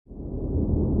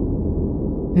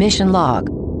Mission Log,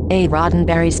 a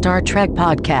Roddenberry Star Trek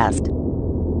podcast.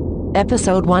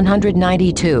 Episode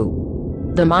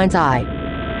 192, The Mind's Eye.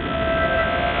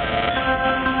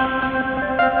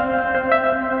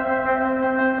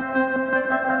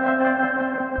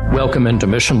 Welcome into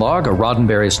Mission Log, a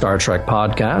Roddenberry Star Trek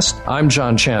podcast. I'm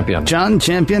John Champion. John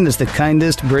Champion is the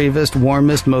kindest, bravest,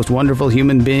 warmest, most wonderful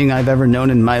human being I've ever known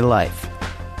in my life.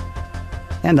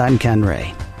 And I'm Ken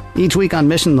Ray. Each week on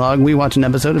Mission Log, we watch an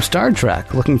episode of Star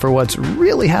Trek, looking for what's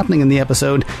really happening in the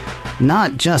episode,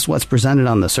 not just what's presented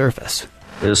on the surface.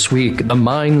 This week, The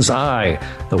Mind's Eye,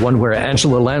 the one where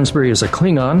Angela Lansbury is a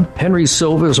Klingon, Henry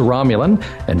Silva is a Romulan,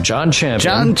 and John Champion.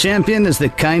 John Champion is the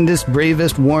kindest,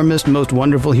 bravest, warmest, most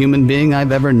wonderful human being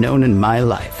I've ever known in my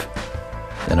life.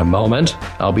 In a moment,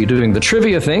 I'll be doing the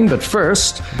trivia thing, but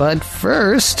first,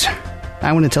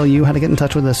 I want to tell you how to get in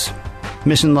touch with us.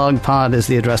 Mission Log Pod is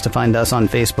the address to find us on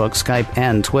Facebook, Skype,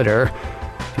 and Twitter.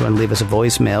 If you want to leave us a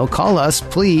voicemail, call us,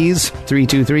 please.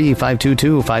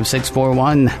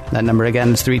 323-522-5641. That number again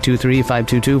is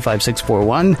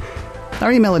 323-522-5641.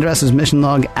 Our email address is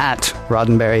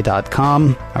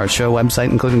missionlog@roddenberry.com. Our show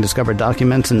website, including discovered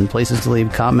documents and places to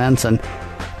leave comments and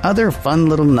other fun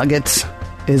little nuggets,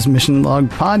 is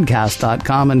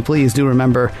missionlogpodcast.com. And please do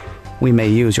remember, we may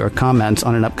use your comments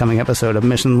on an upcoming episode of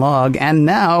Mission Log. And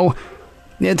now,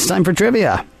 it's time for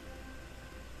trivia.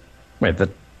 Wait,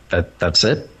 that's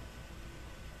it?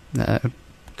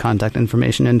 Contact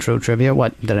information, intro, trivia.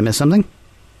 What? Did I miss something?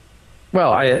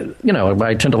 Well, I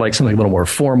tend to like something a little more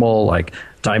formal, like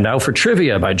Time Now for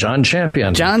Trivia by John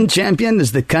Champion. John Champion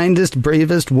is the kindest,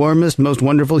 bravest, warmest, most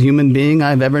wonderful human being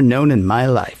I've ever known in my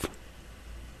life.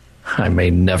 I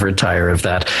may never tire of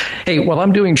that. Hey, while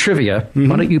I'm doing trivia,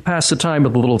 why don't you pass the time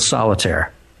with a little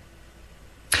solitaire?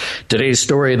 Today's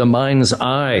story, The Mind's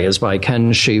Eye, is by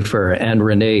Ken Schaefer and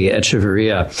Renee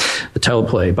Echeverria. The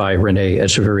teleplay by Renee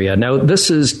Echeverria. Now, this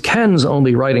is Ken's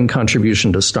only writing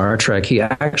contribution to Star Trek. He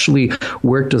actually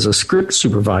worked as a script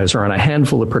supervisor on a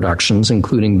handful of productions,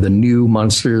 including the new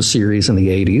Monsters series in the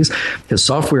 80s. His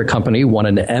software company won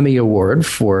an Emmy Award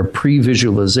for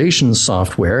pre-visualization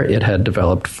software it had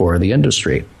developed for the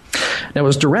industry. Now, it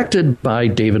was directed by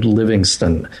David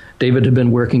Livingston. David had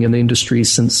been working in the industry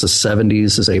since the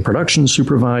 70s as a production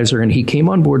supervisor, and he came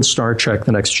on board Star Trek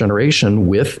The Next Generation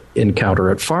with Encounter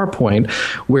at Farpoint,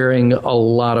 wearing a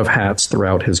lot of hats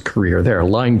throughout his career there.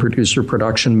 Line producer,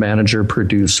 production manager,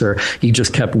 producer. He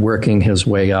just kept working his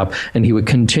way up, and he would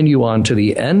continue on to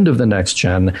the end of The Next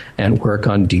Gen and work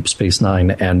on Deep Space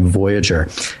Nine and Voyager.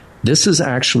 This is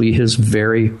actually his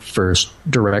very first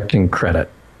directing credit.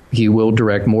 He will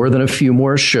direct more than a few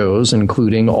more shows,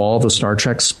 including all the Star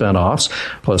Trek spinoffs,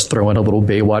 plus throw in a little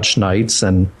Baywatch Nights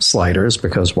and Sliders,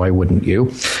 because why wouldn't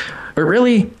you? But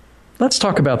really, let's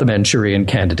talk about The Manchurian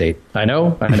Candidate. I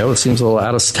know it seems a little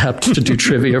out of step to do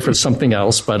trivia for something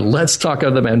else, but let's talk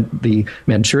about the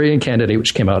Manchurian Candidate,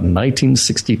 which came out in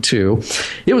 1962.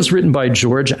 It was written by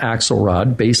George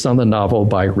Axelrod, based on the novel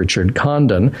by Richard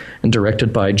Condon, and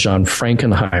directed by John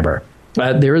Frankenheimer.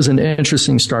 There is an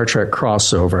interesting Star Trek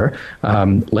crossover.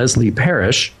 Leslie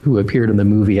Parrish, who appeared in the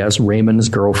movie as Raymond's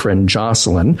girlfriend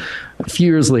Jocelyn, a few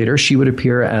years later, she would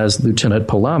appear as Lieutenant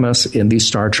Palamas in the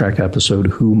Star Trek episode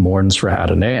Who Mourns for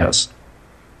Adonais.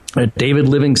 David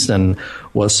Livingston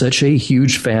was such a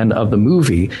huge fan of the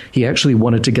movie, he actually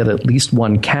wanted to get at least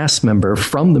one cast member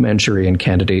from The Manchurian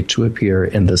Candidate to appear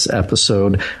in this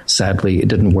episode. Sadly, it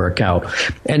didn't work out.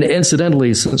 And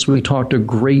incidentally, since we talked a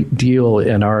great deal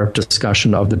in our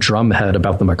discussion of the Drumhead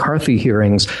about the McCarthy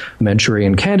hearings, The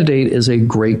Manchurian Candidate is a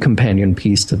great companion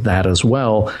piece to that as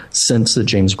well, since the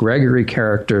James Gregory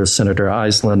character, Senator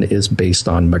Iselin, is based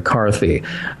on McCarthy.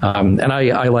 And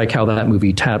I like how that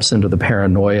movie taps into the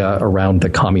paranoia around the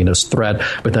communist threat,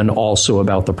 but then also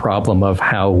about the problem of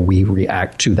how we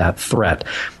react to that threat.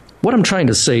 What I'm trying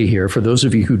to say here, for those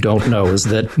of you who don't know, is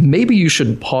that maybe you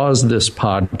should pause this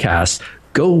podcast,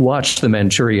 go watch The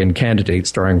Manchurian Candidate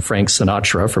starring Frank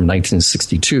Sinatra from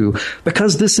 1962,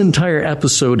 because this entire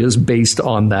episode is based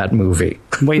on that movie.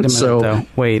 Wait a minute, though.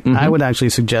 Wait, I would actually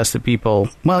suggest that people...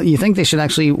 Well, you think they should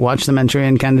actually watch The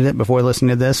Manchurian Candidate before listening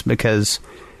to this? Because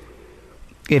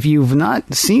if you've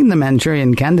not seen The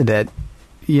Manchurian Candidate,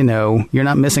 you're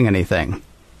not missing anything.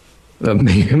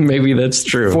 Maybe that's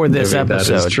true. For this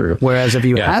episode. That is true. Whereas if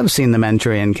you have seen The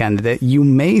Manchurian Candidate, you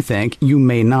may think, you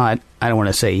may not, I don't want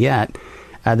to say yet,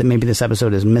 that maybe this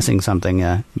episode is missing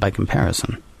something by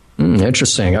comparison.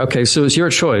 Interesting. Okay, so it's your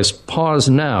choice. Pause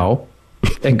now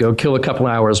and go kill a couple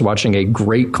hours watching a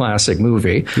great classic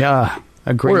movie. Yeah,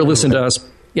 a great Or listen movie. to us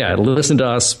Yeah, listen to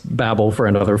us babble for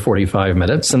another 45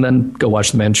 minutes and then go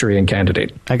watch The Manchurian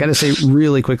Candidate. I got to say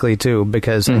really quickly, too,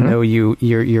 because I know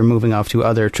you're moving off to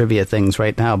other trivia things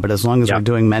right now, but as long as we're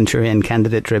doing Manchurian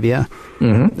Candidate trivia,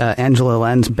 Angela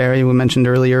Lansbury, we mentioned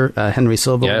earlier, Henry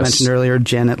Silva, we mentioned earlier,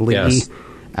 Janet Leigh. Yes.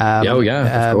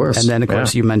 Of course. And then, of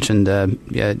course, you mentioned,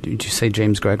 did you say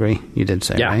James Gregory? You did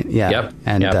say, right? Yeah. Yep.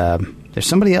 And there's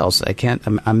somebody else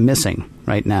I'm missing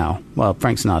right now. Well,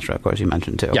 Frank Sinatra, of course, you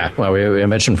mentioned too. Yeah, well, we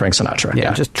mentioned Frank Sinatra.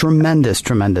 Yeah, just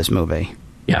tremendous movie.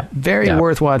 Yeah. Very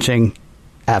worth watching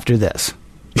after this.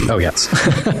 Oh, yes.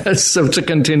 So to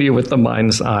continue with the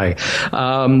mind's eye,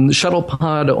 shuttle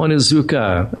pod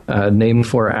Onizuka, named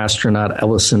for astronaut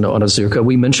Ellison Onizuka.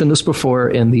 We mentioned this before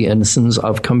in the Ensigns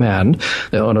of Command.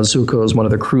 Onizuka was one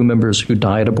of the crew members who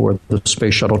died aboard the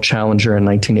Space Shuttle Challenger in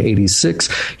 1986.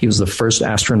 He was the first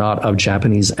astronaut of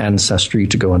Japanese ancestry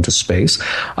to go into space.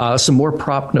 Some more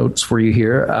prop notes for you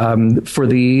here. For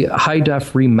the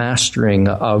high-def remastering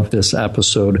of this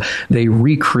episode, they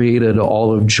recreated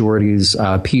all of Geordi's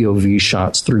POV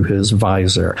shots through his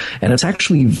visor, and it's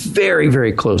actually very,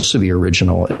 very close to the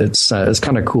original. It's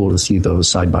kind of cool to see those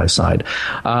side by side.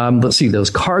 Let's see, those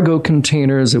cargo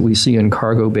containers that we see in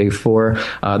Cargo Bay 4,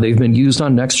 they've been used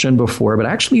on Next Gen before, but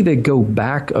actually they go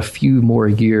back a few more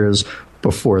years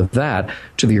before that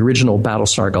to the original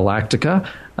Battlestar Galactica.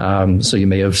 So you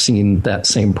may have seen that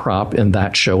same prop in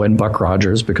that show in Buck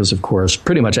Rogers, because, of course,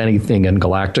 pretty much anything in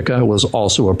Galactica was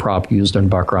also a prop used in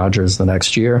Buck Rogers the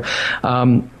next year.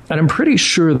 And I'm pretty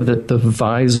sure that the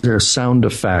visor sound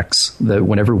effects, that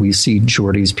whenever we see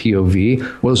Geordi's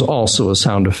POV, was also a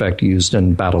sound effect used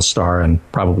in Battlestar and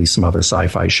probably some other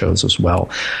sci-fi shows as well.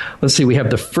 Let's see, we have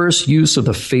the first use of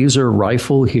the phaser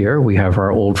rifle here. We have our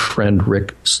old friend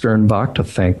Rick Sternbach to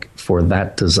thank for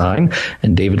that design,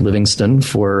 and David Livingston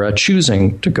for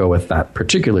choosing to go with that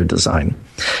particular design.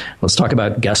 Let's talk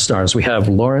about guest stars. We have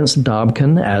Lawrence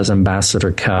Dobkin as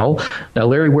Ambassador Kell. Now,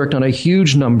 Larry worked on a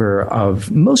huge number of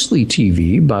mostly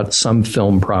TV, but some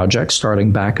film projects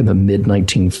starting back in the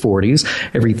mid-1940s.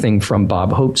 Everything from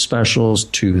Bob Hope specials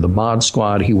to the Mod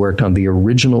Squad. He worked on the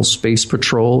original Space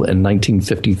Patrol in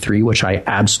 1953, which I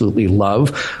absolutely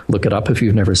love. Look it up if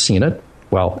you've never seen it.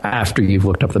 Well, after you've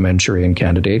looked up The Manchurian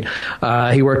Candidate.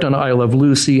 He worked on I Love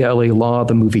Lucy, L.A. Law,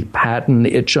 the movie Patton.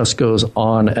 It just goes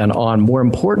on and on. More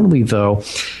importantly, though,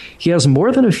 he has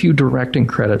more than a few directing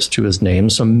credits to his name,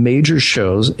 some major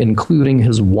shows, including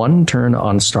his one turn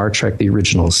on Star Trek The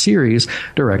Original Series,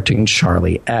 directing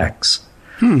Charlie X.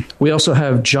 We also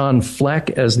have John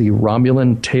Fleck as the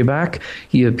Romulan Tabak.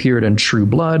 He appeared in True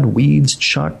Blood, Weeds,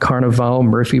 Chuck, Carnival,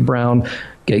 Murphy Brown.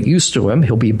 Get used to him.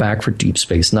 He'll be back for Deep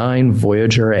Space Nine,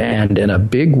 Voyager, and in a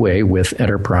big way with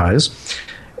Enterprise.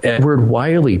 Edward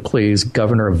Wiley plays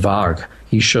Governor Vague.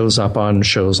 He shows up on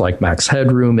shows like Max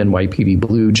Headroom, NYPD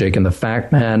Blue, Jake and the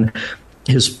Fat Man.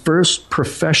 His first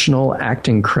professional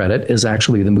acting credit is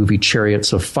actually the movie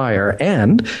Chariots of Fire,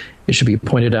 and it should be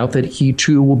pointed out that he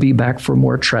too will be back for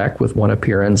more Trek with one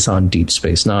appearance on Deep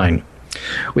Space Nine.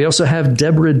 We also have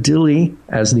Deborah Dilley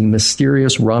as the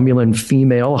mysterious Romulan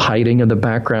female hiding in the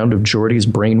background of Geordi's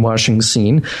brainwashing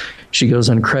scene. She goes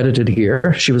uncredited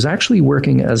here. She was actually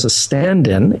working as a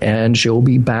stand-in, and she'll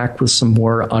be back with some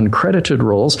more uncredited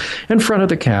roles in front of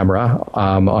the camera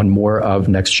on more of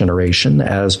Next Generation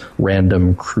as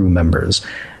random crew members.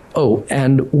 Oh,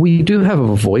 and we do have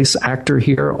a voice actor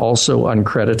here, also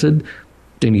uncredited,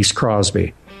 Denise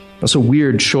Crosby. That's a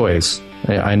weird choice,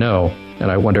 I know, and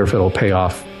I wonder if it'll pay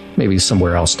off maybe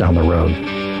somewhere else down the road.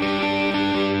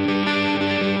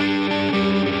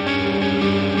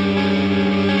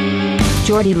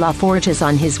 Geordi LaForge is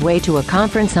on his way to a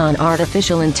conference on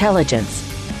artificial intelligence.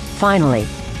 Finally,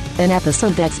 an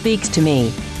episode that speaks to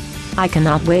me. I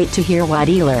cannot wait to hear what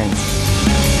he learns.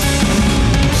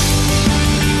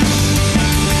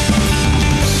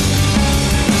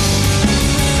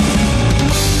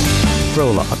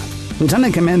 Prologue.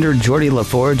 Lieutenant Commander Geordi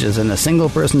LaForge is in a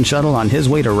single-person shuttle on his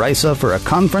way to Risa for a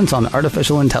conference on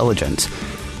artificial intelligence.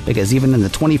 Because even in the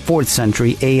 24th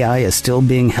century, AI is still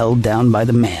being held down by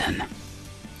the man.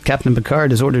 Captain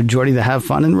Picard has ordered Geordi to have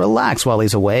fun and relax while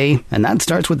he's away, and that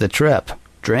starts with the trip.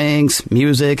 Drinks,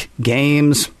 music,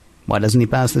 games. Why doesn't he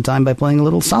pass the time by playing a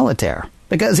little solitaire?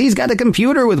 Because he's got a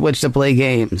computer with which to play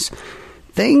games.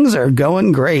 Things are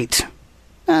going great.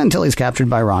 Until he's captured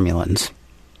by Romulans.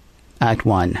 Act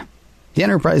 1. The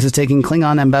Enterprise is taking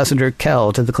Klingon Ambassador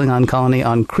Kell to the Klingon colony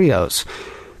on Krios.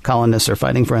 Colonists are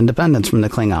fighting for independence from the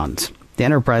Klingons. The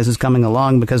Enterprise is coming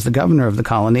along because the governor of the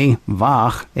colony,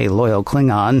 Vague, a loyal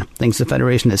Klingon, thinks the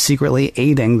Federation is secretly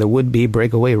aiding the would-be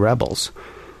breakaway rebels.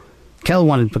 Kel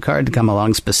wanted Picard to come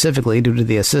along specifically due to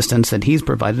the assistance that he's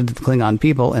provided to the Klingon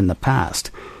people in the past.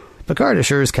 Picard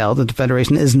assures Kel that the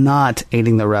Federation is not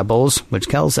aiding the rebels, which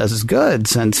Kel says is good,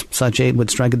 since such aid would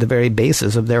strike at the very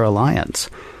basis of their alliance.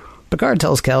 Picard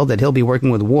tells Kel that he'll be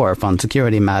working with Worf on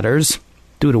security matters.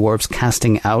 Due to Worf's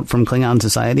casting out from Klingon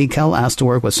society, Kel asked to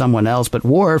work with someone else, but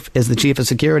Worf is the chief of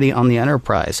security on the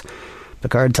Enterprise.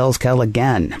 Picard tells Kel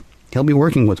again he'll be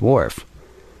working with Worf.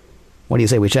 What do you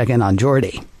say we check in on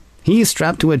Geordi? He's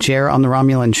strapped to a chair on the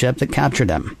Romulan ship that captured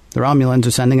him. The Romulans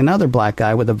are sending another black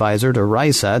guy with a visor to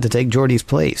Risa to take Geordi's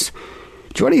place.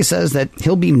 Geordi says that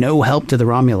he'll be no help to the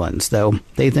Romulans, though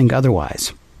they think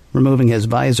otherwise. Removing his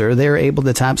visor, they're able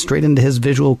to tap straight into his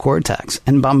visual cortex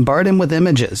and bombard him with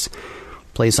images.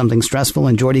 Play something stressful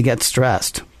and Geordi gets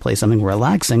stressed. Play something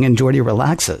relaxing and Geordi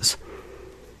relaxes.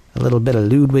 A little bit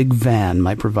of Ludwig van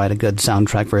might provide a good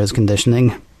soundtrack for his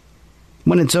conditioning.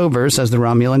 When it's over, says the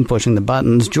Romulan pushing the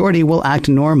buttons, Geordi will act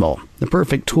normal, the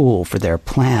perfect tool for their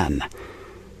plan.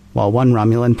 While one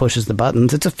Romulan pushes the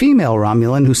buttons, it's a female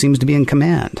Romulan who seems to be in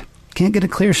command. Can't get a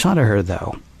clear shot of her,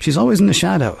 though. She's always in the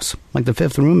shadows, like the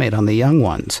fifth roommate on The Young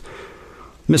Ones.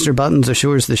 Mr. Buttons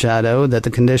assures the Shadow that the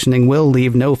conditioning will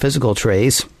leave no physical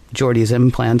trace. Geordi's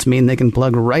implants mean they can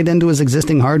plug right into his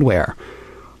existing hardware.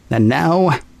 And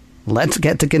now, let's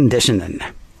get to conditioning.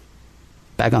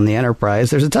 Back on the Enterprise,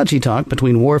 there's a touchy talk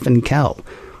between Worf and Kel.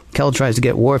 Kel tries to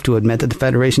get Worf to admit that the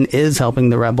Federation is helping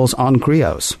the rebels on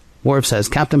Krios. Worf says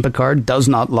Captain Picard does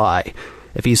not lie.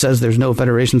 If he says there's no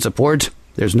Federation support,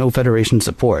 there's no Federation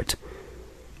support.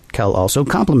 Kel also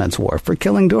compliments Worf for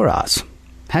killing Duras.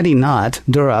 Had he not,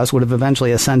 Duras would have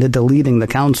eventually ascended to leading the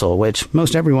Council, which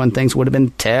most everyone thinks would have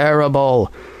been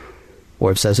terrible.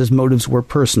 Worf says his motives were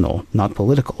personal, not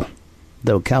political.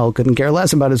 Though Kel couldn't care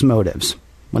less about his motives.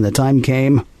 When the time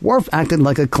came, Worf acted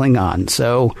like a Klingon,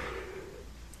 so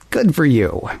good for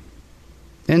you.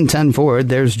 In 10 Forward,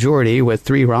 there's Geordi with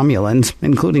 3 Romulans,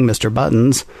 including Mr.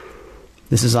 Buttons.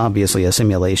 This is obviously a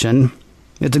simulation.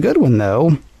 It's a good one,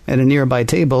 though. At a nearby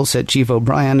table sit Chief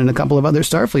O'Brien and a couple of other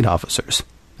Starfleet officers.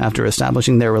 After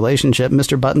establishing their relationship,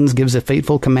 Mr. Buttons gives a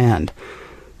fateful command.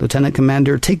 Lieutenant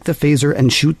Commander, take the phaser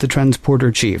and shoot the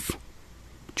transporter chief.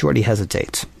 Geordi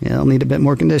hesitates. He'll need a bit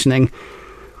more conditioning.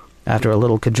 After a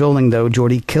little cajoling, though,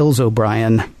 Geordi kills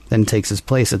O'Brien, then takes his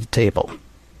place at the table.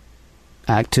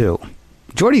 Act 2.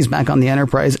 Geordi's back on the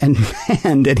Enterprise, and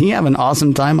man, did he have an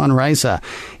awesome time on Risa.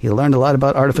 He learned a lot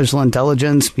about artificial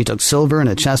intelligence. He took silver in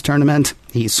a chess tournament.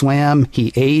 He swam.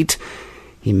 He ate.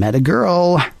 He met a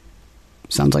girl.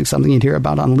 Sounds like something you'd hear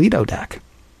about on Lido Deck.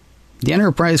 The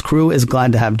Enterprise crew is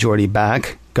glad to have Geordi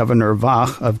back. Governor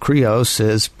Vach of Krios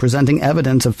is presenting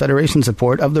evidence of Federation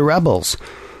support of the rebels.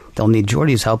 They'll need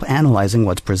Geordi's help analyzing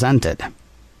what's presented.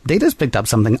 Data's picked up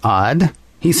something odd.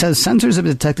 He says sensors have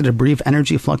detected a brief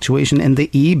energy fluctuation in the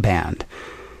E-band.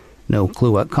 No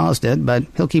clue what caused it, but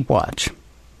he'll keep watch.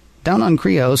 Down on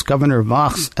Krios, Governor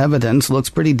Vach's evidence looks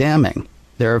pretty damning.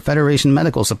 There are Federation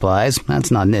medical supplies,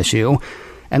 that's not an issue,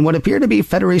 and what appear to be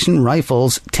Federation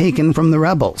rifles taken from the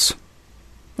rebels.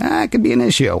 That could be an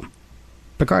issue.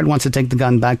 Picard wants to take the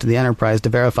gun back to the Enterprise to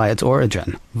verify its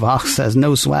origin. Vach says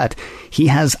no sweat. He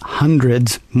has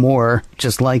hundreds more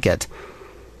just like it.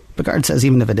 Picard says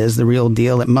even if it is the real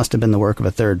deal, it must have been the work of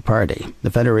a third party.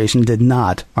 The Federation did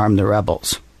not arm the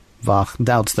rebels. Vach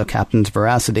doubts the captain's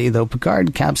veracity, though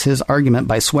Picard caps his argument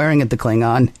by swearing at the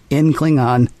Klingon, in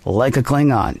Klingon, like a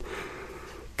Klingon.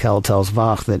 Kel tells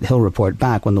Vach that he'll report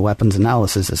back when the weapons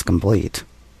analysis is complete.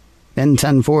 In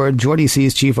 10 Forward, Geordi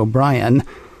sees Chief O'Brien.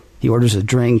 He orders a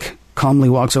drink, calmly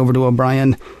walks over to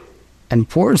O'Brien, and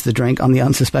pours the drink on the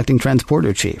unsuspecting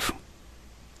transporter chief.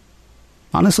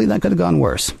 Honestly, that could have gone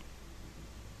worse.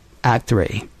 Act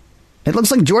 3. It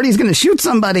looks like Geordi's going to shoot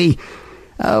somebody.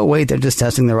 Oh, wait, they're just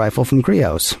testing the rifle from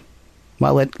Krios.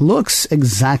 While it looks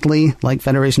exactly like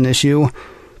Federation issue,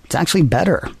 it's actually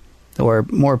better, or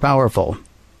more powerful,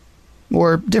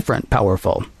 or different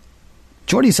powerful.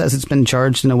 Geordi says it's been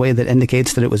charged in a way that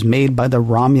indicates that it was made by the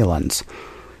Romulans.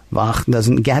 Vach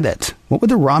doesn't get it. What would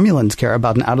the Romulans care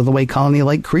about an out-of-the-way colony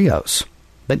like Krios?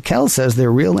 But Kel says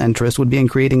their real interest would be in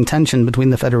creating tension between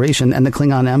the Federation and the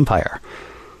Klingon Empire.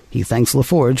 He thanks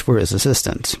LaForge for his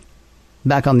assistance.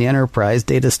 Back on the Enterprise,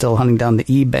 Data's still hunting down the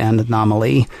E-band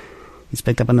anomaly. He's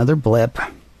picked up another blip.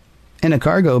 In a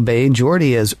cargo bay,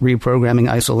 Geordi is reprogramming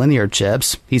isolinear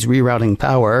chips. He's rerouting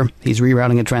power. He's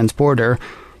rerouting a transporter.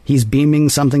 He's beaming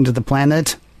something to the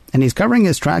planet. And he's covering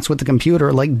his tracks with the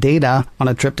computer like Data on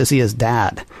a trip to see his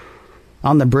dad.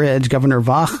 On the bridge, Governor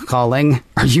Vach calling,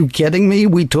 "Are you kidding me?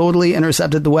 We totally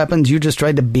intercepted the weapons you just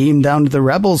tried to beam down to the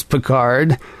rebels,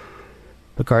 Picard."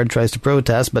 Picard tries to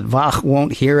protest, but Vach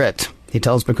won't hear it. He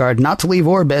tells Picard not to leave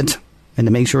orbit, and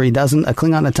to make sure he doesn't, a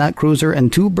Klingon attack cruiser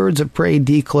and 2 birds of prey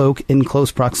decloak in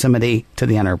close proximity to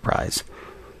the Enterprise.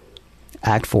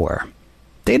 Act 4.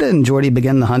 Data and Geordi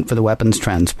begin the hunt for the weapons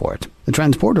transport. The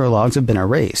transporter logs have been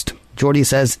erased. Geordi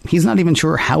says he's not even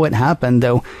sure how it happened,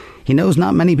 though he knows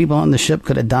not many people on the ship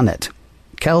could have done it.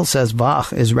 Kel says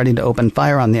Vach is ready to open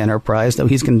fire on the Enterprise, though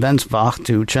he's convinced Vach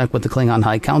to check with the Klingon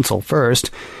High Council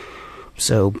first,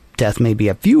 so death may be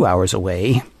a few hours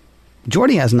away.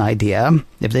 Geordi has an idea.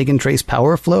 If they can trace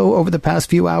power flow over the past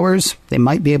few hours, they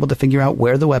might be able to figure out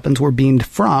where the weapons were beamed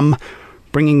from,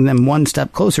 bringing them one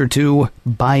step closer to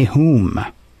by whom.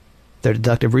 Their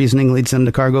deductive reasoning leads them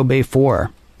to Cargo Bay 4.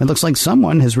 It looks like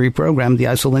someone has reprogrammed the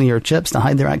isolinear chips to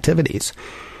hide their activities.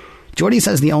 Geordi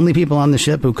says the only people on the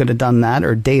ship who could have done that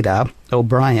are Data,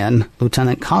 O'Brien,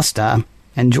 Lieutenant Costa,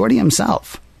 and Geordi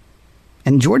himself.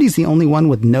 And Geordi's the only one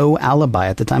with no alibi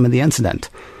at the time of the incident.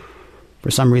 For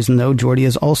some reason, though, Geordi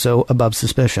is also above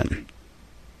suspicion.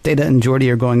 Data and Geordi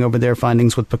are going over their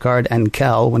findings with Picard and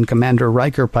Kel when Commander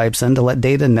Riker pipes in to let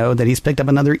Data know that he's picked up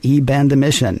another E-band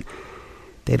emission.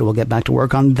 Data will get back to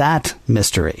work on that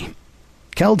mystery.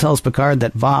 Kel tells Picard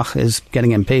that Vach is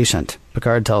getting impatient.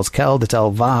 Picard tells Kel to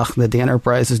tell Vach that the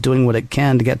Enterprise is doing what it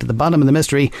can to get to the bottom of the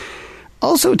mystery.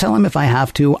 Also tell him if I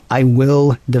have to, I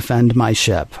will defend my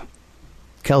ship.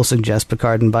 Kel suggests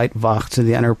Picard invite Vach to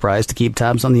the Enterprise to keep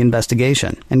tabs on the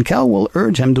investigation, and Kel will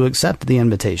urge him to accept the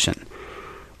invitation.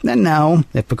 And now,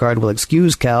 if Picard will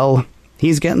excuse Kel,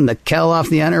 he's getting the Kel off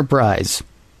the Enterprise,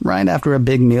 right after a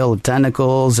big meal of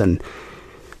tentacles and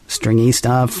stringy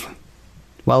stuff.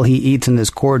 While he eats in his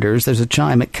quarters, there's a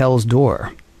chime at Kel's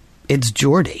door. It's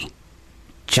Geordi.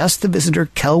 Just the visitor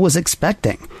Kel was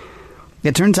expecting.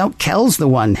 It turns out Kel's the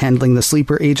one handling the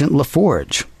sleeper agent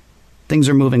LaForge. Things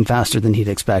are moving faster than he'd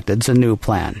expected. It's a new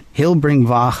plan. He'll bring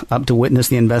Vach up to witness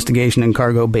the investigation in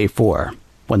Cargo Bay 4.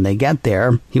 When they get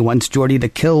there, he wants Geordi to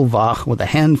kill Vach with a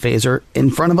hand phaser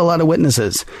in front of a lot of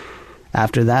witnesses.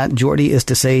 After that, Geordi is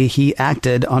to say he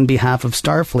acted on behalf of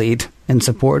Starfleet in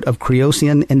support of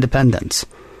Creosian independence.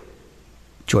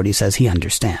 Geordi says he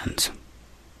understands.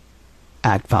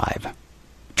 Act 5.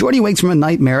 Geordi wakes from a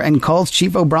nightmare and calls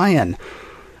Chief O'Brien.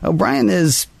 O'Brien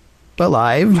is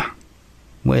alive,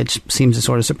 which seems to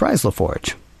sort of surprise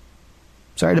LaForge.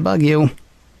 Sorry to bug you.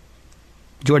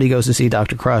 Geordi goes to see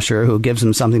Dr. Crusher, who gives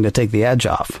him something to take the edge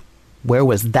off. Where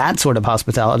was that sort of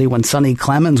hospitality when Sonny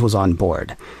Clemens was on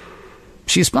board?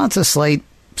 She spots a slight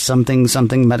something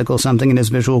medical something in his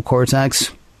visual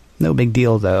cortex. No big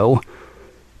deal, though.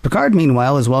 Picard,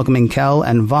 meanwhile, is welcoming Kel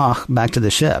and Vach back to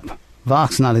the ship.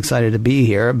 Vach's not excited to be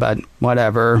here, but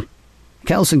whatever.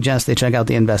 Kel suggests they check out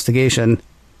the investigation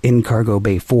in Cargo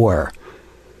Bay 4.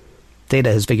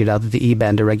 Data has figured out that the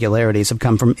E-band irregularities have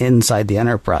come from inside the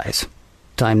Enterprise.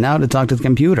 Time now to talk to the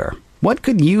computer. What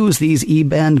could use these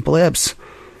E-band blips?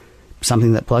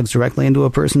 Something that plugs directly into a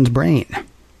person's brain.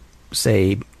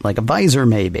 Say, like a visor,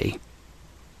 maybe.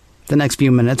 The next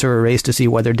few minutes are a race to see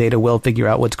whether Data will figure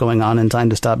out what's going on in time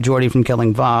to stop Geordi from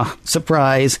killing Vach.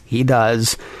 Surprise, he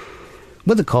does.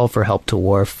 With a call for help to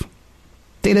Worf.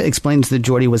 Data explains that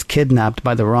Geordi was kidnapped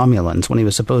by the Romulans when he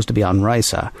was supposed to be on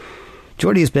Risa.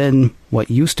 Geordi's been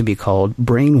what used to be called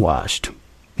brainwashed.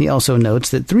 He also notes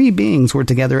that 3 beings were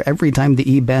together every time the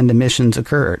E-band emissions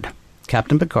occurred.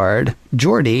 Captain Picard,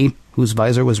 Geordi, whose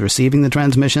visor was receiving the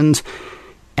transmissions,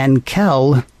 and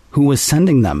Kel, who was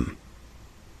sending them.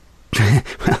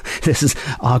 Well, this is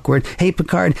awkward. Hey,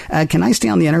 Picard, can I stay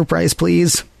on the Enterprise,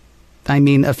 please? I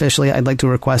mean, officially, I'd like to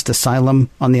request asylum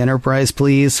on the Enterprise,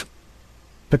 please.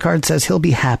 Picard says he'll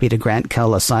be happy to grant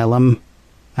Kel asylum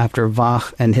after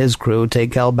Vach and his crew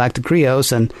take Kel back to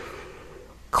Krios and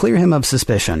clear him of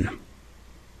suspicion.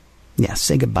 Yes,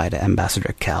 say goodbye to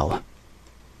Ambassador Kel.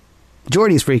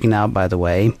 Geordi's freaking out, by the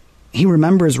way. He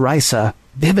remembers Risa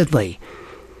vividly,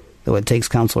 though it takes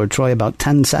Counselor Troi about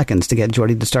 10 seconds to get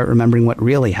Geordi to start remembering what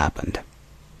really happened.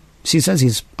 She says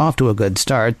he's off to a good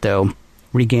start, though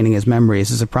regaining his memories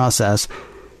is a process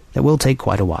that will take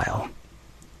quite a while.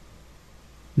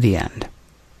 The end.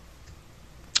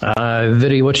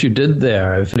 Vidi, what you did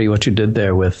there. Vidi, what you did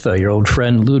there with your old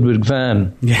friend Ludwig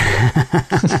van.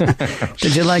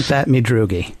 Did you like that,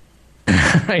 Midrugi?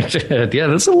 I did. Yeah,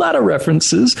 there's a lot of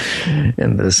references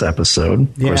in this episode.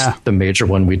 Of course, the major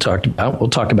one we talked about, we'll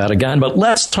talk about again. But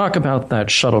let's talk about that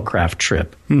shuttlecraft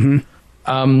trip.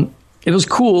 Mm-hmm. It was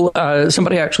cool.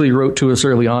 Somebody actually wrote to us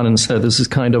early on and said this is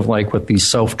kind of like what the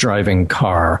self-driving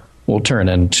car will turn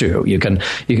into. You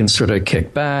can sort of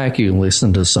kick back, you can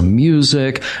listen to some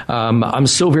music. I'm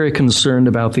still very concerned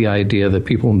about the idea that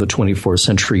people in the 24th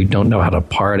century don't know how to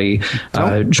party.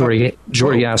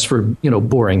 Geordi asked for,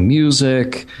 boring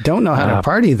music. Don't know how to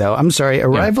party, though. I'm sorry.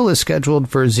 Arrival is scheduled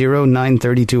for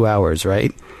 09:32 hours,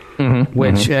 right?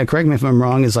 Which, correct me if I'm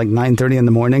wrong, is like 9:30 in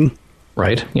the morning.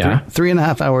 Right, yeah.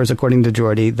 3.5 hours, according to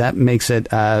Geordi. That makes it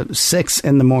 6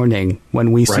 in the morning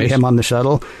when we see him on the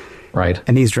shuttle. Right.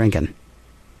 And he's drinking.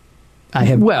 I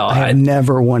have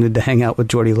never wanted to hang out with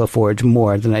Geordi LaForge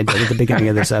more than I did at the beginning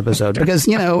of this episode. Because,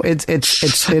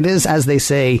 it is, as they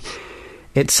say,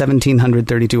 it's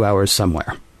 1732 hours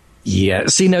somewhere. Yeah.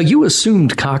 See, now you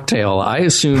assumed cocktail. I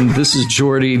assumed this is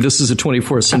Geordi. This is the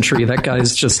 24th century. That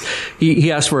guy's just,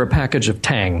 he asked for a package of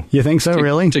Tang. You think so,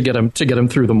 really? To get him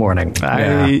through the morning.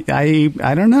 I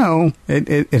don't know.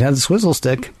 It has a swizzle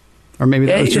stick. Or maybe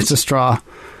that was just a straw.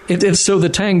 It's so the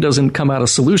Tang doesn't come out of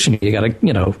solution. You got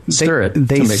to, stir it to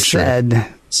make sure it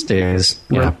stays.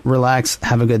 Yeah. Relax,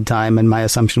 have a good time. And my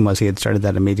assumption was he had started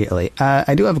that immediately.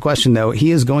 I do have a question, though.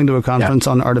 He is going to a conference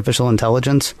on artificial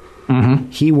intelligence.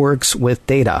 He works with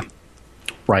Data.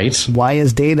 Right. Why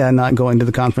is Data not going to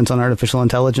the conference on artificial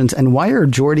intelligence? And why are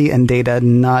Geordi and Data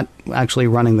not actually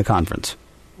running the conference?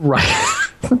 Right.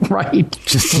 Right.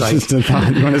 Just you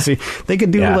want to see? They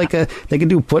could do they could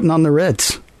do putting on the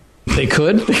Ritz. They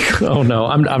could? Oh, no,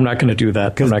 I'm not going to do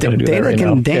that. I'm not going to do that right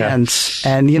now. Data can dance,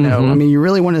 and, you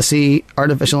really want to see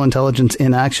artificial intelligence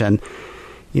in action.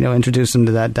 Introduce them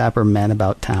to that dapper man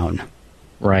about town.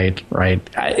 Right.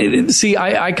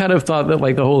 I kind of thought that,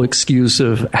 like, the whole excuse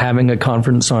of having a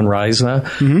conference on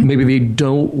Risa, maybe they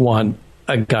don't want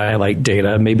a guy like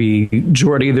Data. Maybe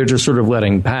Geordi, they're just sort of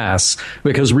letting pass,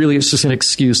 because really it's just an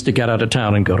excuse to get out of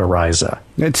town and go to Risa.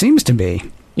 It seems to be.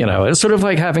 It's sort of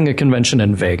like having a convention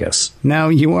in Vegas. Now,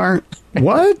 you are...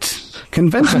 What?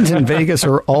 Conventions in Vegas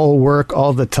are all work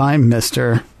all the time,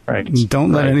 mister. Right.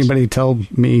 Don't let anybody tell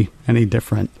me any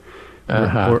different.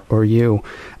 Or you.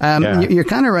 You're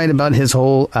kind of right about his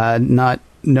whole not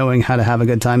knowing how to have a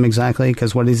good time exactly,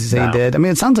 because what does he say he did? I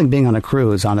mean, it sounds like being on a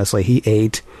cruise, honestly. He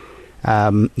ate.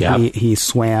 He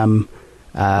swam.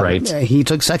 He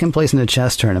took second place in a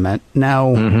chess tournament.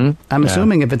 Now, I'm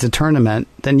assuming if it's a tournament,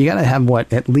 then you got to have,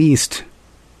 at least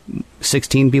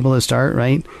 16 people to start,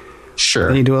 right? Sure.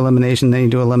 Then you do elimination, then you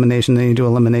do elimination, then you do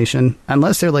elimination.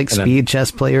 Unless they're like speed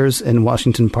chess players in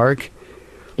Washington Park.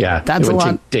 Yeah, that's a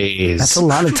lot. Days. That's a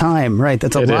lot of time, right?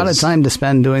 That's a lot of time to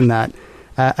spend doing that.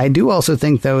 I do also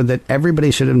think, though, that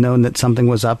everybody should have known that something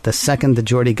was up the second that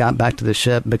Geordi got back to the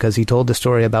ship, because he told the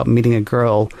story about meeting a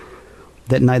girl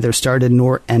that neither started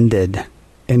nor ended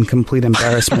in complete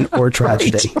embarrassment or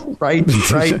tragedy. Right.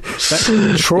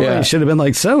 Troy should have been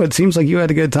like, so it seems like you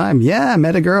had a good time. Yeah, I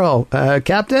met a girl.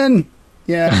 Captain?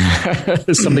 Yeah.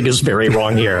 Something is very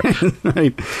wrong here.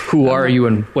 Right. Who are you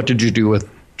and what did you do with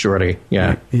Geordi?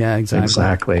 Yeah. Yeah,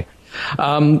 exactly.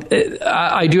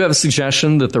 I do have a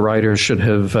suggestion that the writers should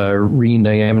have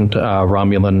renamed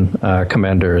Romulan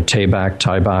Commander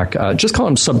Tybak. Just call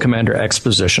him Subcommander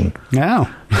Exposition.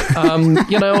 Yeah.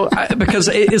 Because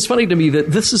it's funny to me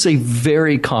that this is a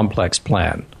very complex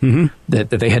plan. That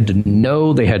they had to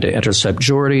know, they had to intercept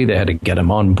Geordi, they had to get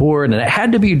him on board, and it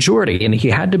had to be Geordi, and he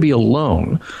had to be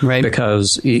alone, right?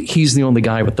 Because he's the only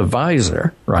guy with the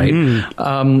visor, right?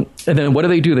 And then what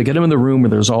do? They get him in the room where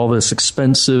there's all this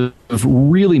expensive,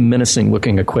 really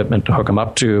menacing-looking equipment to hook him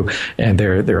up to, and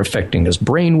they're affecting his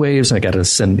brain waves. And I got to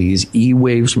send these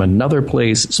E-waves from another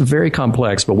place. It's very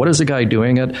complex. But what does the guy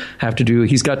doing it have to do?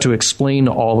 He's got to explain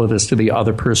all of this to the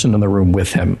other person in the room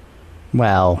with him.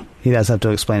 Well, he does have to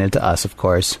explain it to us, of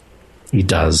course. He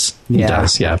does. He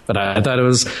does, yeah. But I thought it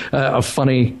was a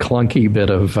funny, clunky bit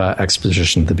of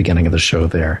exposition at the beginning of the show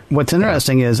there. What's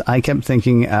interesting is I kept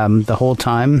thinking the whole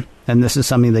time, and this is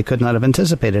something they could not have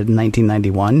anticipated in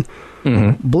 1991,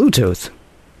 Bluetooth.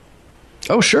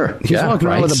 Oh, sure. He's walking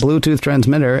around with a Bluetooth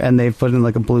transmitter, and they've put in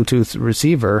like a Bluetooth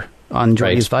receiver on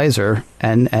Geordi's visor.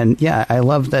 And yeah, I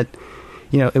love that,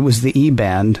 it was the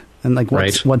E-band. And like,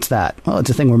 what's that? Well,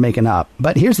 it's a thing we're making up.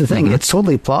 But here's the thing. It's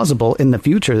totally plausible in the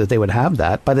future that they would have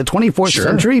that. By the 24th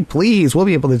century, please, we'll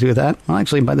be able to do that. Well,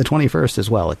 actually, by the 21st as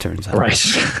well, it turns out. Right.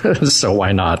 So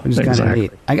why not? Exactly.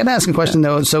 I got to ask a question,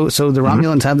 though. So the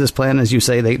Romulans have this plan, as you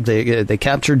say. They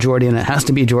capture Geordi, and it has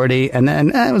to be Geordi. And then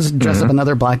it was dress up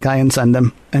another black guy and send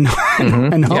him. And,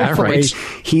 and hopefully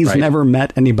he's never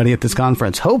met anybody at this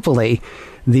conference. Hopefully,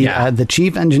 the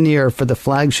chief engineer for the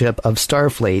flagship of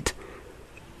Starfleet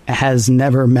has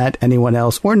never met anyone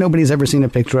else, or nobody's ever seen a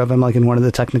picture of him, like in one of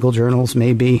the technical journals,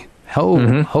 maybe.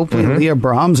 Hopefully Leah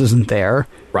Brahms isn't there.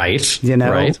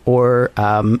 Right. Or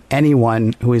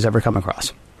anyone who he's ever come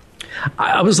across.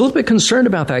 I was a little bit concerned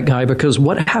about that guy because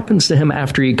what happens to him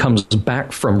after he comes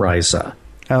back from Risa?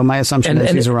 Oh, my assumption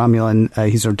is he's a Romulan.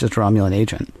 He's just a Romulan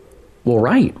agent. Well,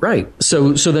 right.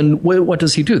 So then what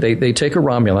does he do? They take a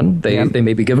Romulan. They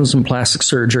maybe give him some plastic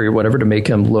surgery or whatever to make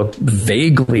him look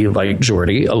vaguely like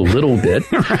Geordi a little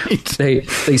bit. Right.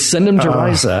 They send him to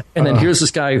Risa, and then here's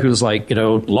this guy who's like,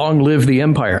 long live the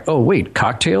Empire. Oh, wait,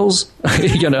 cocktails? And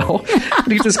he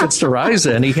just gets to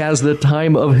Risa, and he has the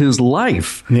time of his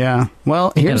life. Yeah.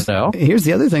 Well, here's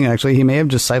the other thing, actually. He may have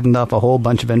just siphoned off a whole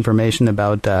bunch of information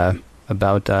about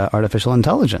artificial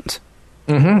intelligence.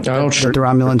 Mm-hmm. Oh, sure. That the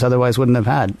Romulans otherwise wouldn't have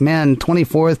had. Man,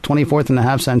 24th and a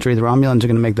half century, the Romulans are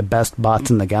going to make the best bots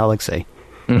in the galaxy.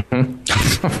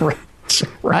 Mm-hmm.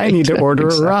 Right. I need to order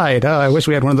a ride. Oh, I wish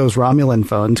we had one of those Romulan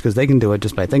phones because they can do it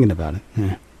just by thinking about it.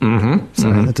 Yeah. Mm-hmm.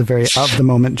 Sorry, that's a very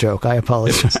of-the-moment joke. I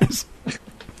apologize.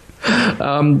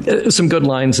 Some good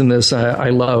lines in this. I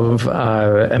love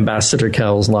Ambassador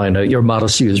Kell's line, your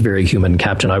modesty is very human,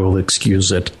 Captain. I will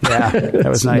excuse it. Yeah, that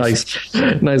was nice.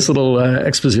 Nice little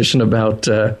exposition about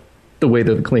the way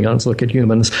that the Klingons look at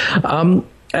humans.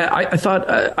 I thought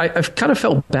I've kind of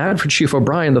felt bad for Chief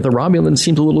O'Brien that the Romulans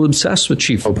seemed a little obsessed with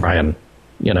Chief O'Brien.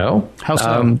 How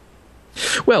so?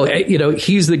 Well,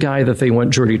 he's the guy that they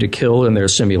want Geordi to kill in their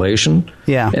simulation.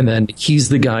 Yeah. And then he's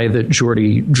the guy that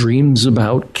Geordi dreams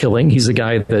about killing. He's the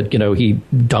guy that, he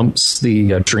dumps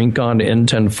the drink on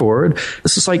N10 Forward.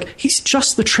 This is like, he's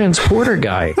just the transporter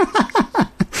guy.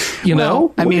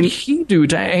 What did he do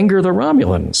to anger the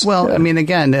Romulans? Well,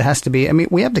 again, it has to be,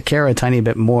 we have to care a tiny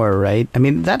bit more, right?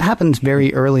 That happens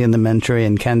very early in the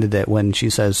Manchurian Candidate when she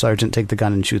says, Sergeant, take the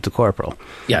gun and shoot the corporal.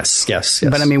 Yes.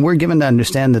 But, we're given to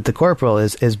understand that the corporal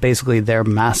is basically their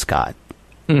mascot.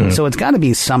 Mm. So it's got to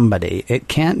be somebody. It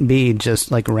can't be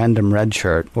just like random red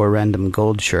shirt or random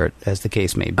gold shirt, as the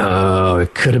case may be. Oh,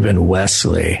 it could have been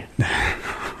Wesley.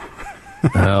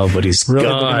 Oh, but he's really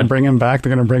gone. They're going to bring him back. They're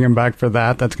going to bring him back for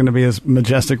that. That's going to be his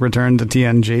majestic return to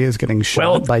TNG. Is getting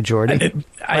shot by Geordi.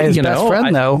 By his best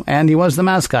friend, though, and he was the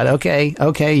mascot. Okay,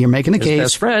 you're making a case. His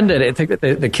best friend, and I think that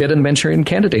the kid in Manchurian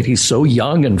Candidate, he's so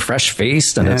young and fresh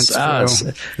faced, and it's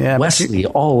Wesley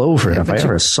all over it. If I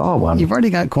ever saw one, you've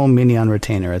already got Cole Meany on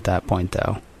retainer at that point,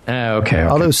 though. Okay.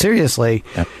 Although seriously,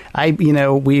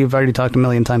 we've already talked a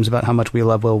million times about how much we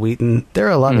love Will Wheaton. There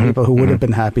are a lot of people who would have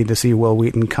been happy to see Will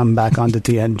Wheaton come back onto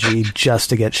TNG just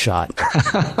to get shot.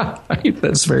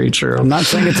 That's very true. I'm not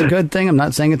saying it's a good thing. I'm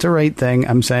not saying it's a right thing.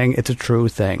 I'm saying it's a true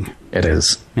thing. It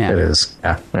is. Yeah. It is.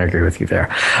 Yeah, I agree with you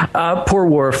there. Poor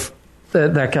Worf.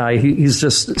 That guy, he's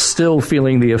just still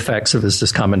feeling the effects of his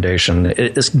discommendation.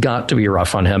 It's got to be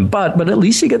rough on him. But at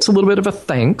least he gets a little bit of a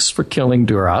thanks for killing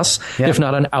Duras, if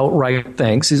not an outright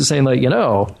thanks. He's saying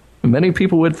that, many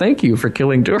people would thank you for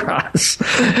killing Duras.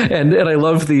 and I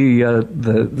love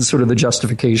the sort of the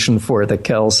justification for it that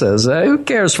Kell says, who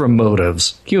cares for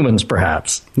motives? Humans,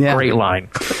 perhaps. Yeah. Great line.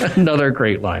 Another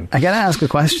great line. I got to ask a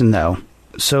question, though.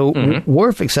 So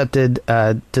Worf accepted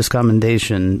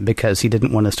discommendation because he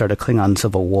didn't want to start a Klingon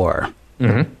civil war.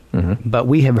 Mm-hmm. Mm-hmm. But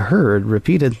we have heard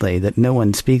repeatedly that no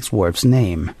one speaks Worf's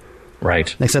name.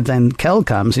 Right. Except then Kell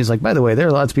comes. He's like, by the way, there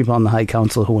are lots of people on the High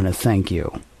Council who want to thank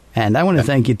you. And I want to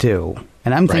thank you, too.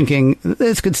 And I'm thinking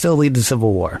this could still lead to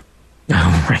civil war.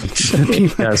 Oh, right.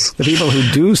 The people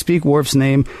who do speak Worf's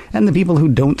name and the people who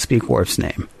don't speak Worf's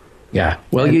name. Yeah.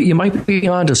 Well, you might be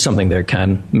onto something there,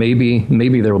 Ken. Maybe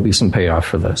there will be some payoff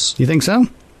for this. You think so?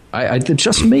 I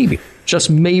just maybe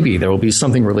there will be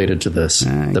something related to this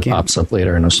that pops up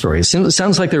later in the story. It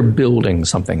sounds like they're building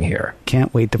something here.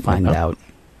 Can't wait to find out.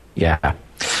 Yeah.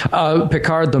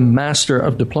 Picard, the master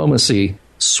of diplomacy,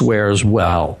 swears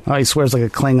well. Oh, he swears like a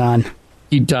Klingon.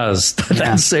 He does.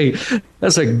 That's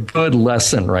a good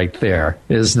lesson right there,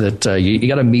 is that you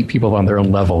got to meet people on their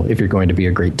own level if you're going to be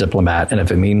a great diplomat. And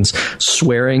if it means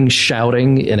swearing,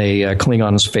 shouting in a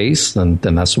Klingon's face, then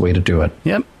that's the way to do it.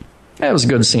 Yep. That was a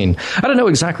good scene. I don't know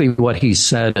exactly what he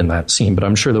said in that scene, but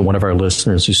I'm sure that one of our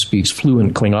listeners who speaks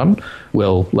fluent Klingon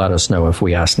will let us know if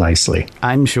we ask nicely.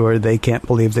 I'm sure they can't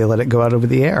believe they let it go out over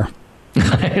the air.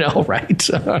 I know, right?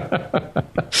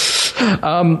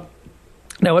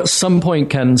 Now, at some point,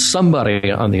 Ken,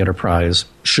 somebody on the Enterprise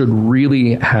should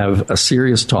really have a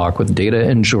serious talk with Data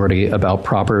and Geordi about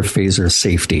proper phaser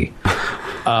safety.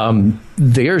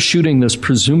 They are shooting this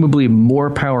presumably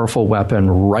more powerful weapon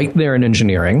right there in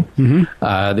engineering.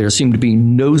 Mm-hmm. There seem to be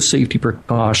no safety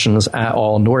precautions at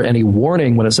all, nor any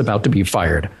warning when it's about to be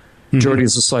fired. Mm-hmm.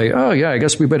 Geordi's just like, oh, yeah, I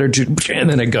guess we better do... And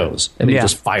then it goes. And he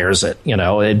just fires it.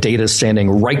 And Data's standing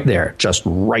right there, just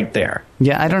right there.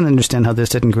 Yeah, I don't understand how this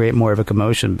didn't create more of a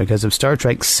commotion, because if Star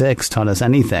Trek VI taught us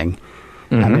anything,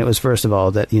 it was, first of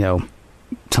all, that,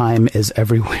 time is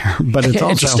everywhere, but it's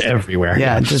also just everywhere.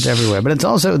 Yeah, it's just everywhere. But it's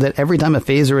also that every time a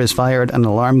phaser is fired, an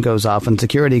alarm goes off and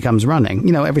security comes running.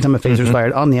 You know, every time a phaser is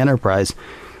fired on the Enterprise,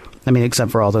 I mean,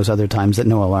 except for all those other times that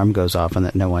no alarm goes off and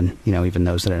that no one, you know, even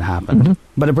knows that it happened.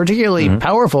 But a particularly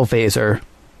powerful phaser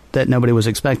that nobody was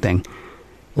expecting,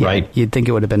 right? You'd think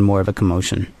it would have been more of a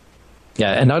commotion.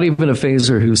 Yeah, and not even a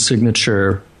phaser whose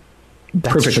signature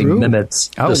perfectly mimics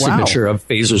the signature of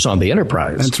phasers on the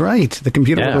Enterprise. That's right. The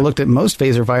computer would have looked at most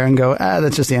phaser fire and go,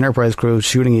 that's just the Enterprise crew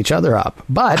shooting each other up.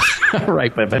 But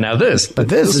right, but now this. But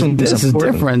this is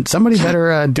different. Somebody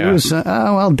better do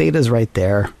Data's right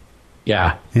there.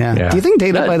 Yeah. Do you think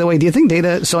Data, by the way,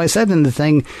 so I said in the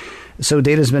thing, so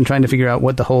Data's been trying to figure out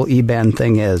what the whole E-band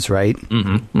thing is, right?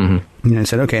 And I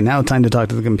said, okay, now time to talk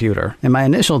to the computer. And my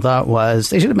initial thought was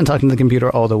they should have been talking to the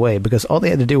computer all the way because all they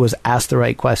had to do was ask the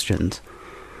right questions.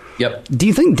 Yep. Do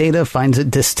you think Data finds it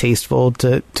distasteful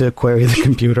to query the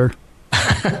computer?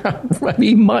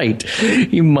 He might.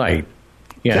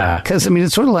 Yeah. Because, I mean,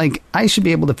 it's sort of like, I should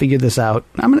be able to figure this out.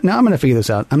 I'm going to figure this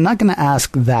out. I'm not going to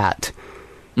ask that.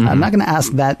 I'm not going to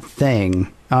ask that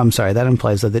thing. Oh, I'm sorry. That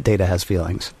implies that the Data has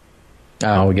feelings.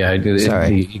 Oh, yeah.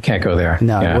 Sorry. You can't go there.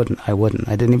 No, I wouldn't.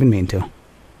 I didn't even mean to.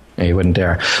 Yeah, you wouldn't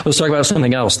dare. Let's talk about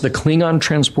something else. The Klingon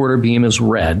transporter beam is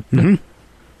red.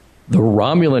 The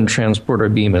Romulan transporter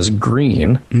beam is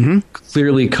green.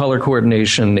 Clearly, color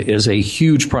coordination is a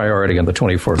huge priority in the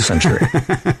 24th century.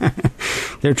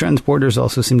 Their transporters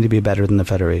also seem to be better than the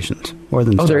Federation's. Or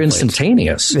than they're Starfleet's.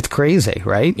 Instantaneous. It's crazy,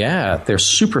 right? Yeah, they're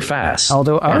super fast.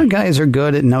 Although our guys are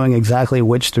good at knowing exactly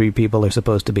which three people are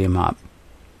supposed to beam up.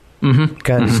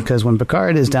 Because when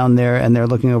Picard is down there and they're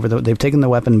looking over, they've taken the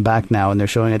weapon back now and they're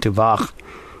showing it to Vach.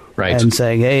 Right. And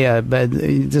saying, hey, but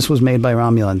this was made by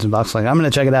Romulans. And Vach's like, I'm going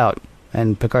to check it out.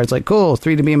 And Picard's like, cool,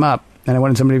 3 to beam up. And I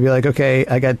wanted somebody to be like, okay,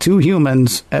 I got 2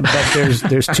 humans, but there's 2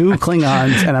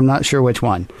 Klingons, and I'm not sure which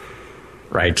one.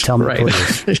 Right. Tell me,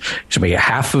 please. Should we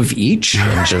half of each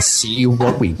and just see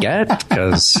what we get?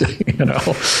 Because,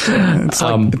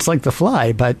 it's like The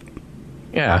Fly, but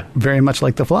very much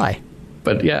like The Fly.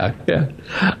 But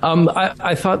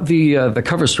I thought the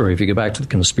cover story, if you go back to the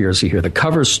conspiracy here, the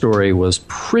cover story was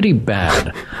pretty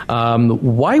bad.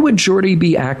 Why would Geordi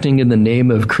be acting in the name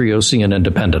of Kryosian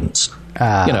independence?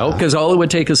 Because all it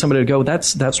would take is somebody to go,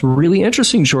 that's really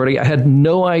interesting, Geordi. I had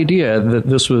no idea that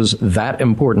this was that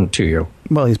important to you.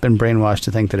 Well, he's been brainwashed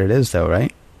to think that it is, though,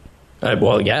 right?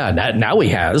 Now he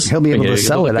has. He'll be able to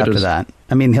sell it after that.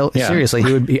 I mean, seriously,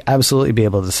 he would absolutely be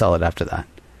able to sell it after that.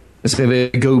 So they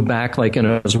go back like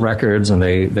in his records and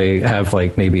they have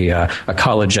like maybe a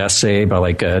college essay by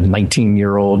like a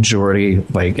 19-year-old Geordi,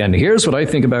 like, and here's what I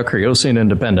think about Kryosian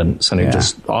independence, and he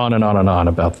just on and on and on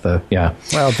about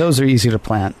Well, those are easy to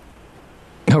plant.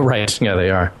 Oh, right. Yeah,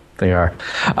 they are.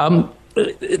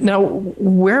 Now,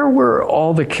 where were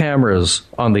all the cameras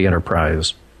on the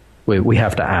Enterprise? We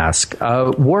have to ask.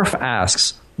 Worf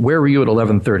asks, where were you at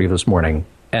 11:30 this morning?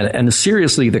 And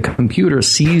seriously, the computer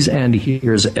sees and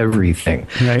hears everything.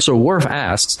 Right. So Worf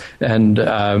asks, and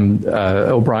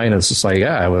O'Brien is just like,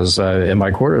 I was in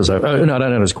my quarters. Not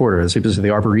in his quarters. He was in the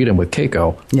Arboretum with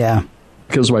Keiko. Yeah.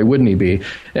 Because why wouldn't he be?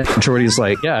 And Geordi's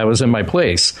like, I was in my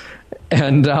place.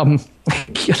 And,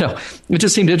 it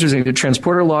just seemed interesting. The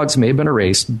transporter logs may have been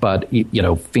erased, but,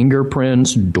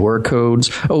 fingerprints, door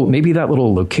codes. Oh, maybe that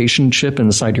little location chip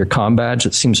inside your comm badge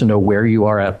that seems to know where you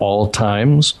are at all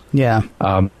times. Yeah.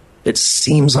 It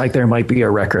seems like there might be a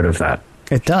record of that.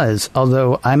 It does.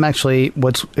 Although I'm actually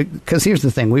because here's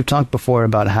the thing. We've talked before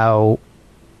about how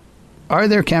are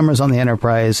there cameras on the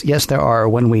Enterprise? Yes, there are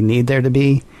when we need there to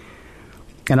be.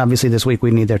 And obviously this week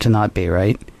we need there to not be,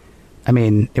 right? I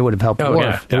mean, it would have helped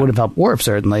Worf. Yeah. It would have helped Worf,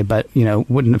 certainly, but,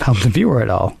 wouldn't have helped the viewer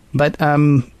at all. But,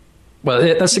 well,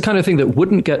 that's the kind of thing that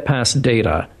wouldn't get past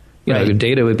Data.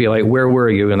 Data would be like, where were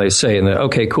you? And they say,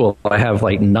 okay, cool, I have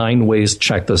like 9 ways to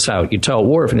check this out. You tell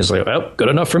Worf, and he's like, well, good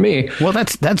enough for me. Well,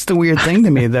 that's the weird thing to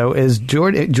me, though, is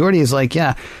Geordi is like,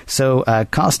 so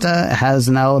Costa has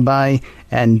an alibi,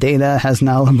 and Data has an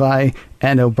alibi,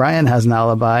 and O'Brien has an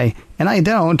alibi, and I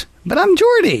don't, but I'm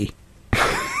Geordi.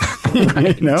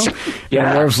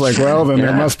 And Worf's like, well, then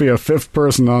there must be a 5th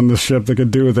person on the ship that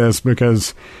could do this,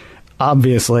 because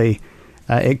obviously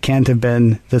it can't have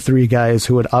been the 3 guys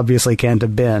who it obviously can't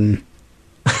have been,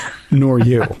 nor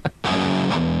you.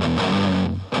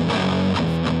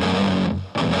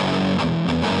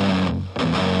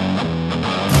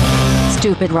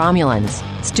 Stupid Romulans,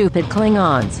 stupid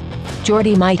Klingons.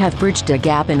 Geordi might have bridged a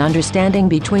gap in understanding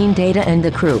between Data and the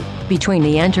crew, between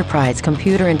the Enterprise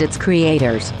computer and its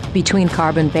creators, between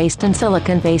carbon-based and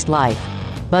silicon-based life.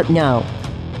 But no.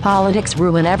 Politics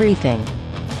ruin everything.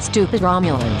 Stupid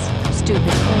Romulans. stupid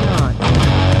Klingon.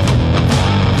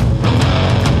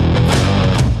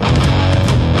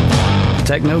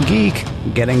 Techno Geek,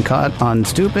 getting caught on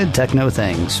stupid techno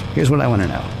things. Here's what I want to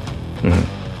know.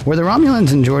 Were the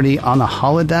Romulans and Geordi on the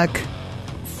holodeck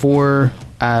for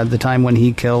the time when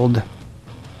he killed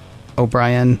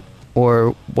O'Brien,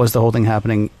 or was the whole thing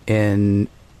happening in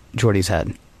Geordi's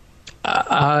head?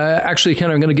 Actually, Ken,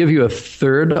 I'm going to give you a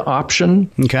third option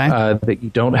that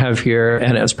you don't have here.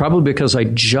 And it's probably because I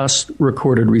just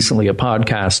recorded recently a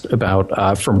podcast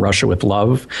about From Russia with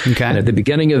Love. Okay. And at the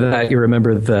beginning of that, you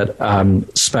remember that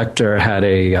Spectre had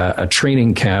a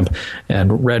training camp,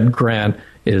 and Red Grant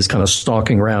is kind of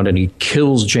stalking around, and he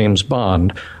kills James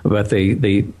Bond, but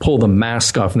they pull the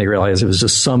mask off and they realize it was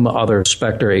just some other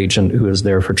Spectre agent who was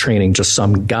there for training, just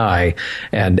some guy,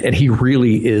 and he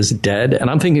really is dead. And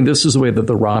I'm thinking this is the way that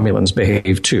the Romulans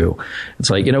behave too. It's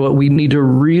like, you know what, we need to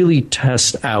really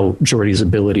test out Geordi's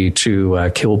ability to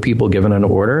kill people given an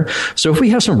order. So if we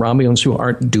have some Romulans who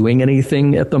aren't doing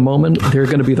anything at the moment, they're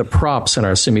going to be the props in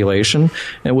our simulation,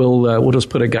 and we'll just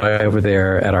put a guy over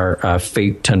there at our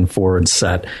Fate 10 forward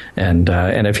set. And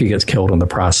if he gets killed in the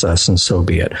process, and so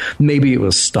be it. Maybe it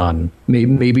was stun.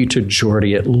 Maybe to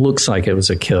Geordi it looks like it was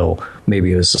a kill.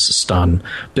 Maybe it was just a stun.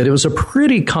 But it was a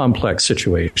pretty complex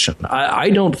situation. I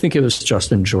don't think it was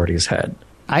just in Geordi's head.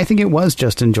 I think it was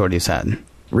just in Geordi's head.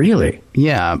 Really?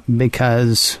 Yeah,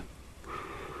 because...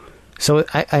 So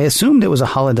I assumed it was a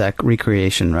holodeck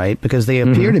recreation, right? Because they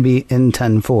appear to be in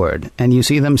 10 forward. And you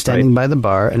see them standing by the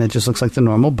bar, and it just looks like the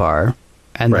normal bar.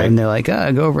 And then they're like,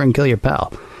 go over and kill your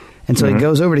pal. And so he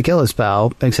goes over to kill his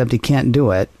pal, except he can't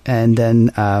do it. And then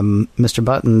Mr.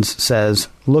 Buttons says,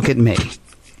 look at me.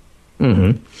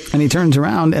 And he turns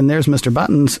around, and there's Mr.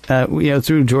 Buttons,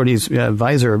 through Geordi's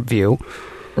visor view.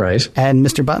 Right. And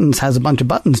Mr. Buttons has a bunch of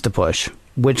buttons to push,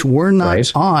 which were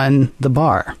not on the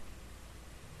bar.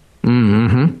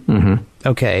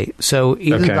 Okay, so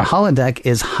either the holodeck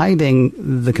is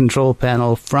hiding the control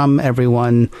panel from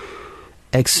everyone,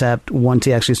 except once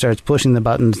he actually starts pushing the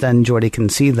buttons, then Geordi can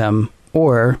see them,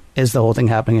 or is the whole thing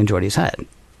happening in Geordi's head?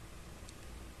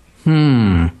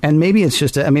 And maybe it's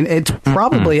just it's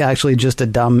probably actually just a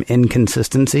dumb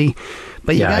inconsistency,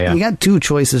 but you got two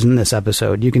choices in this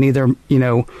episode. You can either,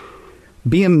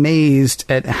 be amazed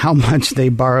at how much they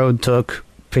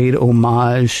paid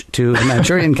homage to the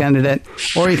Manchurian Candidate,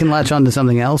 or you can latch on to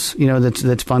something else,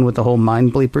 that's fun with the whole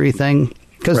mind bleepery thing.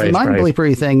 Because the mind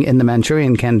bleepery thing in the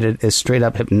Manchurian Candidate is straight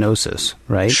up hypnosis,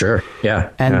 right? Sure, yeah.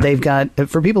 And they've got,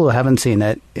 for people who haven't seen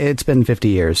it, it's been 50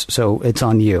 years, so it's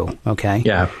on you, okay?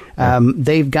 Yeah.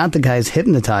 They've got the guys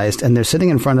hypnotized, and they're sitting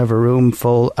in front of a room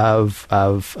full of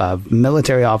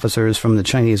military officers from the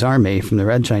Chinese army, from the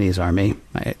Red Chinese army,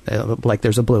 like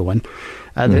there's a blue one.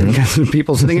 There's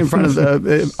people sitting in front of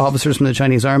the officers from the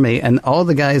Chinese army, and all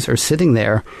the guys are sitting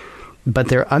there, but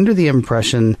they're under the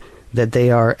impression that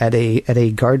they are at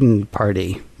a garden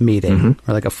party meeting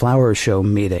or like a flower show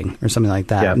meeting or something like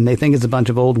that. And they think it's a bunch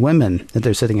of old women that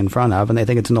they're sitting in front of, and they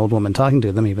think it's an old woman talking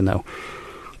to them, even though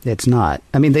it's not.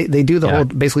 I mean, they do the whole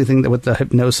basically thing that with the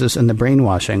hypnosis and the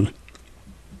brainwashing.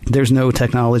 There's no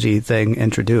technology thing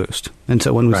introduced. And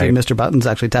so when we see Mr. Buttons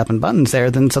actually tapping buttons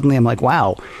there, then suddenly I'm like,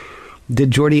 wow.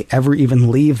 Did Geordi ever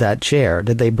even leave that chair?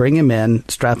 Did they bring him in,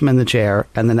 strap him in the chair,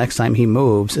 and the next time he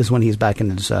moves is when he's back in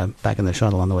the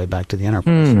shuttle on the way back to the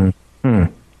Enterprise?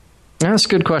 That's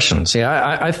good questions.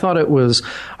 Yeah, I thought it was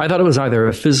either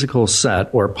a physical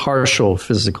set or partial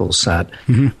physical set,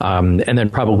 and then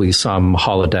probably some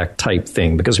holodeck type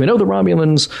thing, because we know the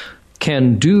Romulans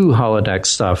can do holodeck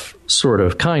stuff, sort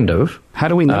of, kind of. How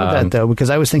do we know that, though?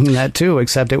 Because I was thinking that, too,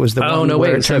 except it was the one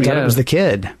where it turns out it was the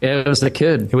kid. It was the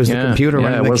kid. It was the computer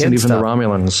running the kid. It wasn't even the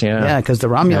Romulans, Yeah, because the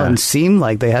Romulans seemed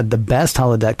like they had the best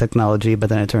holodeck technology, but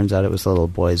then it turns out it was the little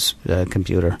boy's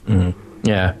computer.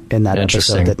 Yeah. In that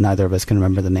episode that neither of us can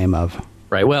remember the name of.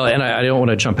 Right. Well, and I don't want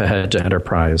to jump ahead to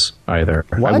Enterprise, either.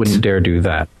 What? I wouldn't dare do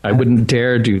that. I wouldn't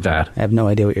dare do that. I have no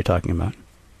idea what you're talking about.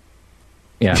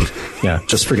 Yeah.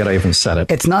 Just forget I even said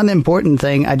it. It's not an important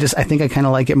thing. I think I kind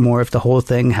of like it more if the whole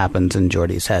thing happens in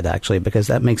Geordi's head, actually, because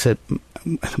that makes it.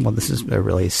 Well, this is a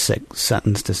really sick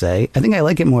sentence to say. I think I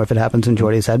like it more if it happens in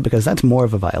Geordi's head, because that's more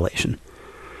of a violation.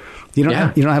 You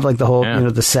don't have like the whole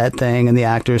the set thing and the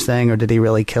actors thing, or did he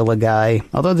really kill a guy?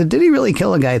 Although the did he really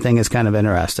kill a guy thing is kind of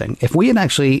interesting. If we had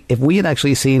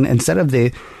actually seen, instead of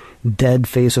the dead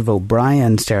face of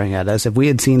O'Brien staring at us, if we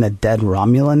had seen a dead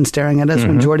Romulan staring at us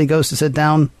when Geordi goes to sit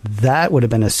down, that would have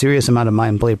been a serious amount of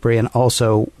mind bleepery, and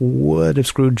also would have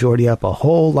screwed Geordi up a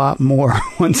whole lot more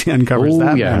once he uncovers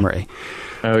that memory.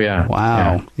 Oh, yeah.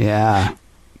 Wow. Yeah.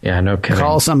 Yeah, no kidding.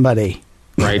 Call somebody.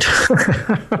 Right.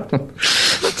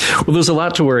 Well, there's a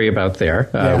lot to worry about there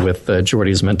with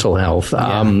Geordi's mental health.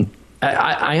 Yeah.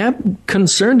 I am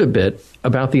concerned a bit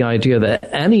about the idea that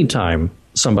anytime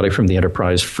somebody from the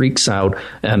Enterprise freaks out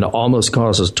and almost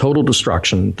causes total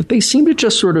destruction, that they seem to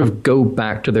just sort of go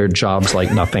back to their jobs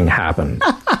like nothing happened.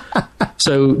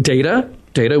 So Data,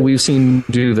 we've seen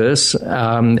do this.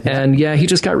 And yeah, he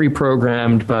just got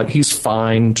reprogrammed, but he's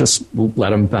fine. Just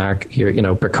let him back here. You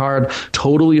know, Picard,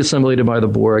 totally assimilated by the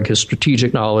Borg. His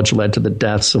strategic knowledge led to the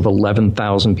deaths of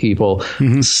 11,000 people,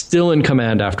 still in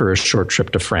command after a short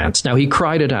trip to France. Now, he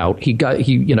cried it out. He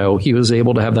was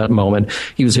able to have that moment.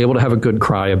 He was able to have a good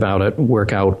cry about it,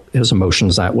 work out his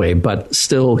emotions that way. But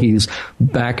still, he's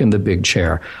back in the big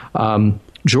chair.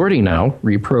 Geordi now,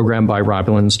 reprogrammed by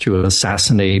Romulans to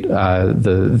assassinate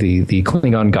the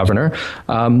Klingon governor.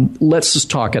 Let's just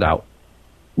talk it out.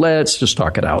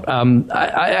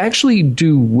 I actually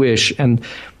do wish, and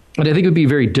I think it would be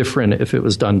very different if it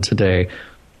was done today,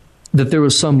 that there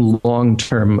was some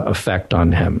long-term effect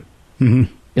on him.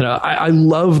 Mm-hmm. You know, I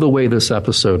love the way this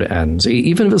episode ends.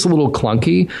 Even if it's a little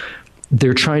clunky,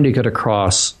 they're trying to get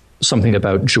across something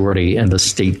about Geordi and the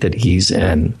state that he's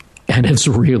in. And it's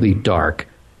really dark.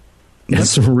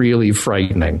 It's really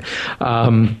frightening.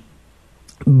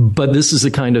 But this is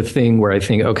the kind of thing where I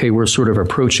think, okay, we're sort of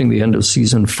approaching the end of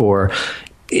season 4.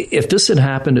 If this had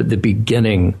happened at the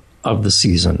beginning of the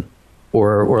season,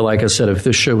 or like I said, if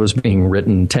this show was being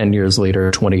written 10 years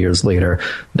later, 20 years later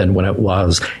than when it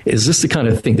was, is this the kind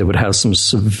of thing that would have some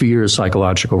severe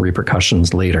psychological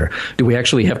repercussions later? Do we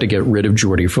actually have to get rid of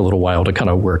Geordi for a little while to kind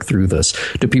of work through this?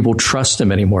 Do people trust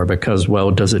him anymore because,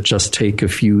 well, does it just take a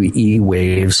few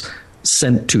E-waves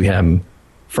sent to him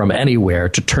from anywhere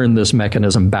to turn this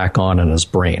mechanism back on in his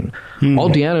brain? All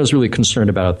Deanna is really concerned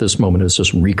about at this moment is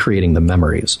just recreating the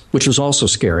memories, which is also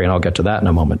scary, and I'll get to that in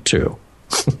a moment, too.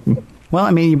 Well,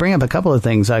 I mean, you bring up a couple of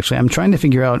things, actually. I'm trying to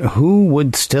figure out who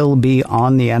would still be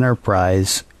on the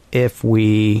Enterprise if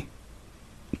we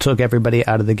took everybody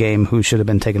out of the game who should have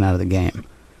been taken out of the game.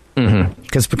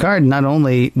 Because Picard not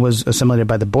only was assimilated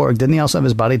by the Borg, didn't he also have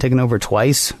his body taken over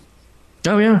twice?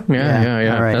 Oh, yeah.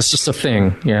 Right. That's just a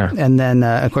thing, yeah. And then,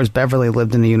 of course, Beverly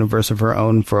lived in a universe of her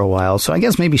own for a while. So I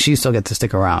guess maybe she still gets to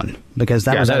stick around, because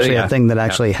that was actually a thing that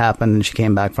actually happened, and she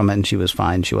came back from it, and she was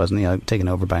fine. She wasn't taken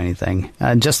over by anything.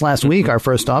 Just last week, our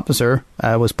first officer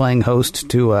was playing host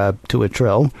to a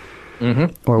Trill.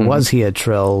 Or was he a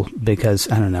Trill?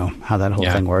 Because I don't know how that whole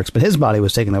thing works. But his body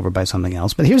was taken over by something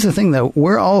else. But here's the thing, though.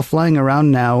 We're all flying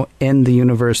around now in the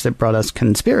universe that brought us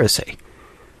Conspiracy.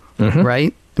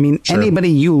 Right? I mean, anybody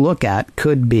you look at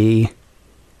could be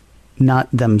not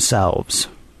themselves.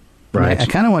 Right. I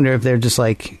kind of wonder if they're just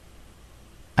like,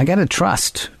 I got to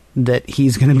trust that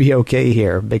he's going to be okay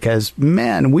here, because,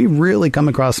 man, we really come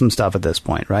across some stuff at this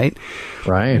point, right?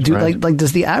 Right. Like,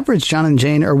 does the average John and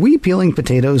Jane, are we peeling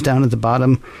potatoes down at the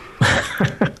bottom?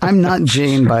 I'm not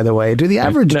Jane, by the way. Do the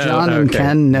average John and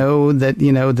Ken know that,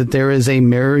 that there is a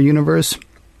mirror universe?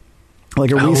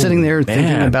 Like, are we sitting there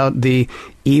thinking about the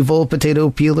evil potato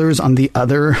peelers on the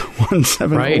other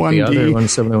 171D? Right, the other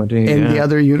 171D, in the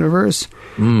other universe?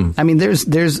 I mean,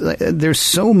 there's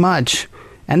so much,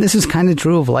 and this is kind of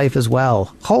true of life as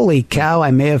well. Holy cow,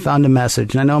 I may have found a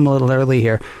message, and I know I'm a little early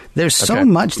here. There's so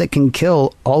much that can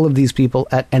kill all of these people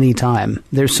at any time.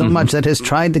 There's so much that has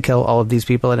tried to kill all of these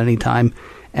people at any time.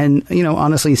 And,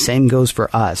 honestly, same goes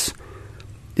for us.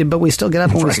 But we still get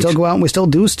up and we still go out and we still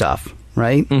do stuff.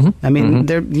 Right? I mean,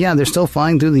 they're still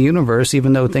flying through the universe,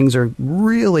 even though things are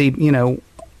really,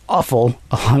 awful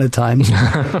a lot of times.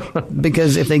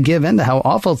 Because if they give in to how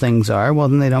awful things are, well,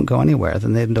 then they don't go anywhere.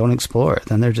 Then they don't explore.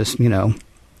 Then they're just,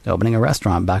 opening a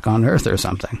restaurant back on Earth or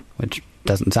something, which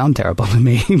doesn't sound terrible to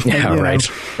me. But,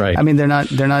 right. I mean, they're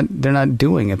not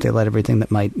doing, if they let everything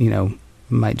that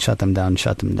might shut them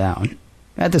down.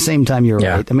 At the same time, you're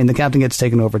right. I mean, the captain gets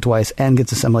taken over twice and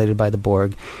gets assimilated by the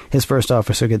Borg. His first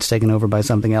officer gets taken over by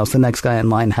something else. The next guy in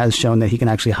line has shown that he can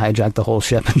actually hijack the whole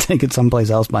ship and take it someplace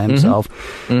else by himself.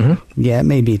 Yeah, it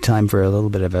may be time for a little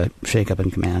bit of a shake-up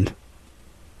in command.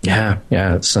 Yeah,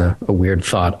 it's a weird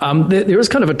thought. There was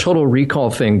kind of a total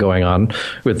recall thing going on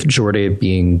with Geordi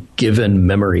being given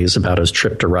memories about his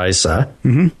trip to Risa.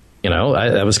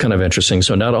 That was kind of interesting.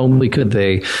 So not only could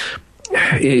they...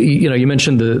 you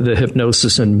mentioned the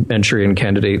hypnosis and Manchurian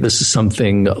Candidate. This is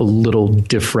something a little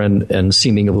different and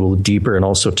seeming a little deeper and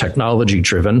also technology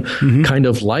driven, kind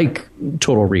of like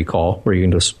Total Recall, where you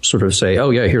can just sort of say, oh,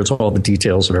 yeah, here's all the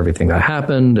details of everything that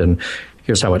happened, and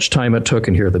here's how much time it took,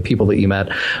 and here are the people that you met.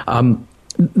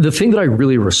 The thing that I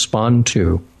really respond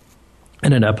to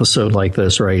in an episode like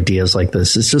this or ideas like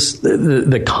this is just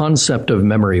the concept of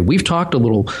memory. We've talked a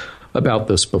little about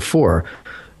this before.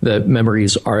 that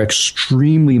memories are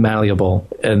extremely malleable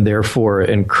and therefore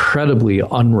incredibly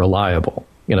unreliable.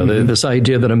 You know, this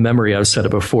idea that a memory, I've said it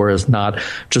before, is not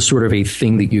just sort of a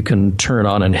thing that you can turn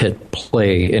on and hit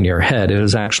play in your head. It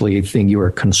is actually a thing you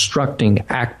are constructing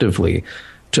actively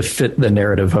to fit the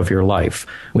narrative of your life.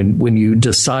 When you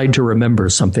decide to remember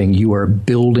something, you are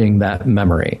building that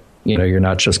memory. You know, you're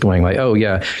not just going like, oh,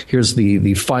 yeah, here's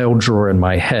the file drawer in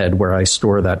my head where I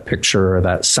store that picture or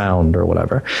that sound or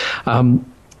whatever. And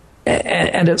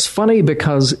it's funny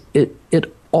because it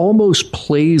almost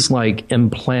plays like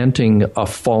implanting a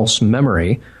false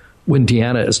memory when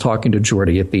Deanna is talking to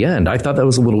Geordi at the end. I thought that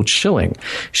was a little chilling.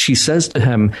 She says to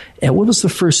him, and what was the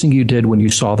first thing you did when you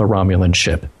saw the Romulan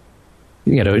ship?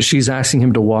 You know, she's asking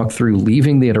him to walk through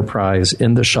leaving the Enterprise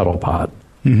in the shuttle pod.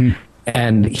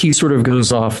 And he sort of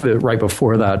goes off right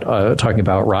before that, talking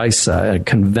about Risa,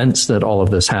 convinced that all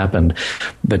of this happened.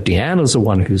 But Deanna's the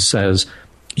one who says,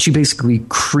 she basically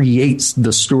creates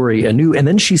the story anew. And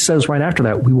then she says right after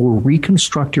that, we will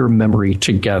reconstruct your memory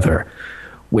together,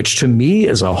 which to me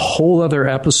is a whole other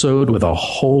episode with a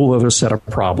whole other set of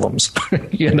problems,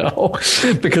 you know,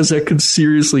 because it could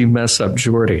seriously mess up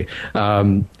Geordi.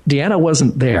 Deanna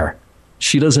wasn't there.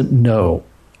 She doesn't know.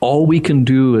 All we can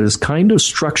do is kind of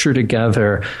structure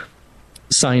together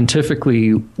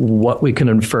scientifically what we can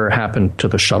infer happened to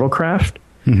the shuttlecraft.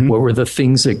 What were the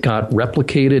things that got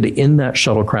replicated in that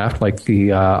shuttlecraft, like the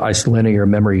isolinear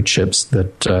memory chips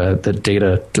that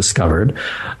Data discovered,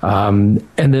 and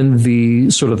then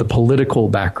the sort of the political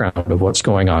background of what's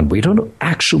going on. We don't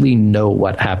actually know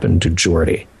what happened to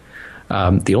Geordi.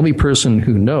 The only person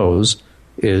who knows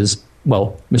is,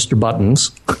 well, Mr.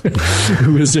 Buttons,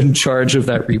 who is in charge of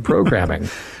that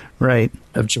reprogramming. Right.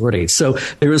 Of Geordi. So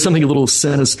there was something a little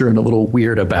sinister and a little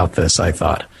weird about this, I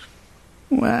thought.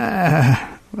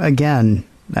 Again,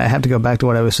 I have to go back to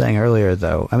what I was saying earlier,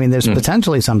 though. I mean, there's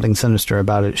potentially something sinister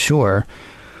about it, sure,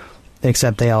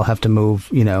 except they all have to move,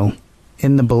 you know,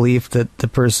 in the belief that the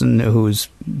person who's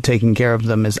taking care of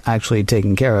them is actually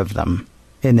taking care of them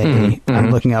in a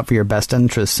I'm looking out for your best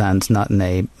interest sense, not in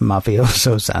a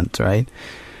mafioso sense, right?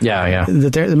 Yeah.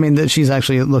 That she's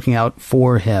actually looking out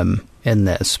for him in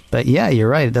this. But yeah, you're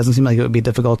right. It doesn't seem like it would be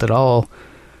difficult at all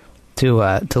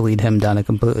to lead him down a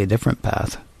completely different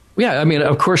path. Yeah, I mean,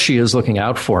 of course she is looking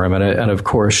out for him, and of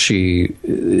course she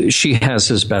has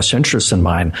his best interests in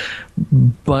mind.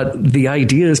 But the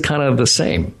idea is kind of the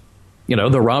same. You know,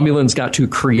 the Romulans got to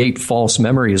create false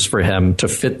memories for him to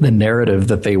fit the narrative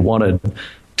that they wanted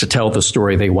to tell the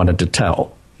story they wanted to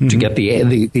tell, to get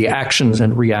the actions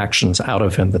and reactions out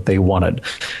of him that they wanted.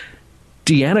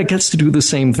 Deanna gets to do the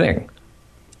same thing.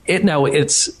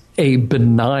 It's a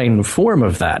benign form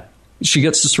of that. She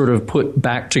gets to sort of put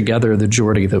back together the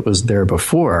Geordi that was there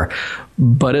before,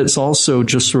 but it's also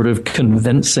just sort of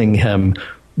convincing him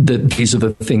that these are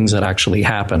the things that actually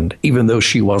happened, even though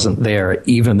she wasn't there,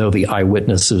 even though the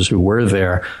eyewitnesses who were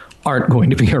there aren't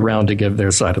going to be around to give their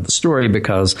side of the story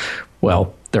because,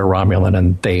 well, they're Romulan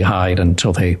and they hide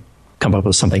until they come up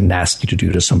with something nasty to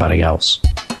do to somebody else.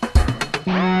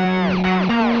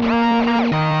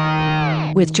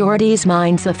 With Geordi's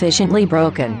mind sufficiently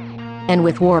broken, and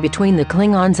with war between the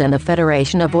Klingons and the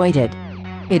Federation avoided,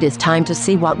 it is time to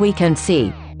see what we can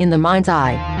see in the mind's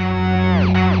eye.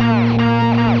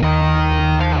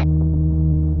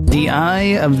 The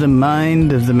eye of the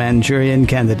mind of the Manchurian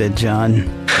candidate, John.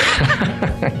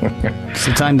 It's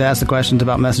the time to ask the questions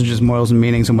about messages, morals, and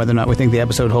meanings, and whether or not we think the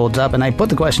episode holds up. And I put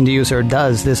the question to you, sir,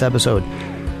 does this episode,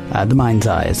 The Mind's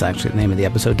Eye is actually the name of the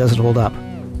episode, does it hold up?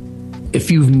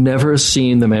 If you've never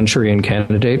seen The Manchurian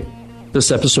Candidate, this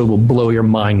episode will blow your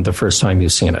mind the first time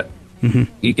you've seen it.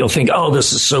 You'll think, oh,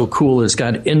 this is so cool. It's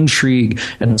got intrigue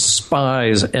and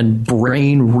spies and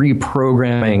brain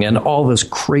reprogramming and all this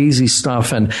crazy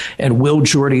stuff. And will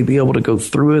Geordi be able to go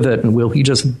through with it? And will he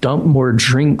just dump more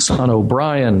drinks on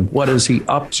O'Brien? What is he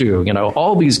up to? You know,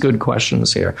 all these good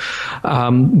questions here.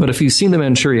 But if you've seen The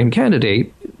Manchurian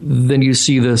Candidate, then you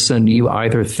see this and you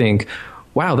either think,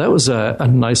 wow, that was a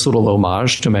nice little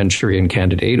homage to Manchurian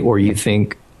Candidate, or you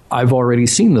think, I've already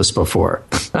seen this before.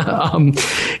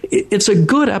 It's a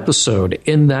good episode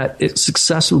in that it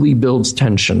successfully builds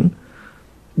tension,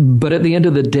 but at the end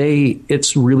of the day,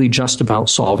 it's really just about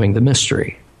solving the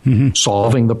mystery,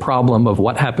 solving the problem of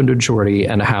what happened to Geordi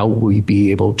and how we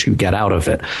be able to get out of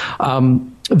it.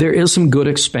 There is some good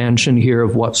expansion here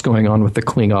of what's going on with the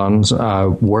Klingons.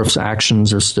 Worf's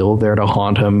actions are still there to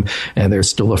haunt him, and there's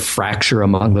still a fracture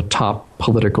among the top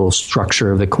political structure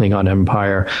of the Klingon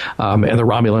Empire. And the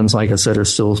Romulans, like I said, are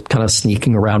still kind of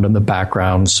sneaking around in the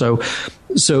background. So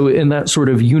in that sort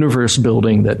of universe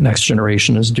building that Next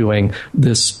Generation is doing,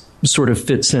 this sort of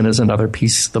fits in as another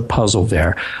piece of the puzzle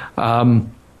there.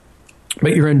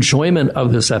 But your enjoyment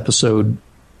of this episode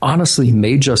honestly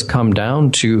may just come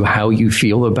down to how you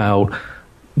feel about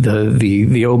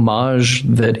the homage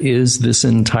that is this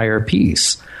entire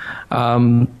piece.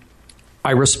 I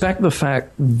respect the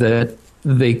fact that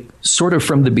they sort of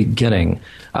from the beginning,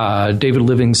 David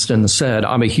Livingston said,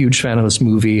 I'm a huge fan of this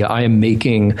movie. I am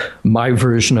making my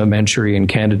version of Manchurian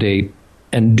Candidate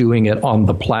and doing it on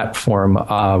the platform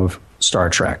of Star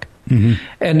Trek. Mm-hmm.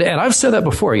 And I've said that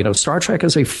before, Star Trek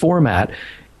as a format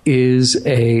is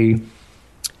a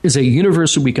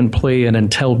universe that we can play in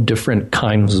and tell different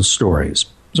kinds of stories.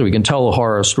 So we can tell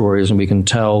horror stories, and we can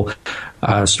tell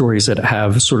stories that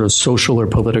have sort of social or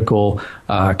political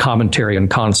commentary and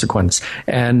consequence.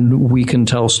 And we can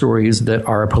tell stories that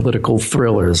are political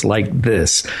thrillers like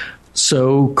this.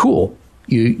 So cool.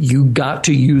 You got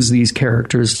to use these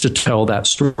characters to tell that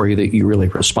story that you really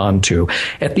respond to.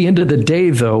 At the end of the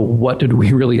day, though, what did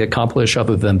we really accomplish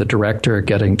other than the director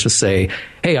getting to say,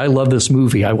 hey, I love this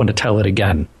movie. I want to tell it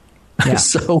again. Yeah.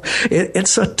 So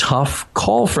it's a tough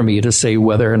call for me to say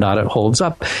whether or not it holds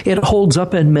up. It holds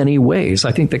up in many ways.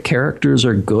 I think the characters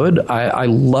are good. I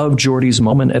love Geordi's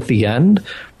moment at the end,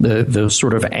 the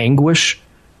sort of anguish,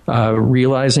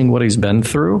 realizing what he's been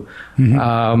through.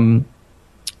 Mm-hmm.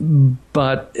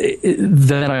 But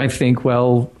then I think,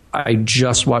 well, I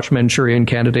just watched Manchurian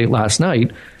Candidate last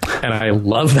night, and I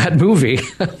love that movie.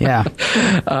 Yeah.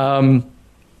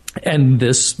 And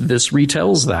this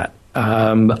retells that.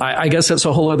 I guess that's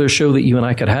a whole other show that you and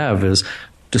I could have, is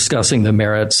discussing the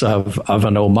merits of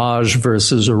an homage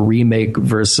versus a remake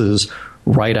versus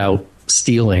right out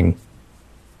stealing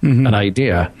an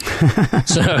idea.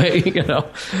 So,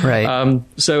 right.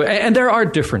 So, and there are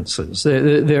differences.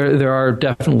 There are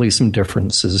definitely some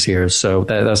differences here. So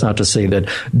that's not to say that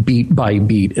beat by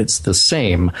beat it's the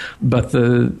same, but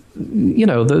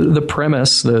the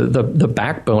premise, the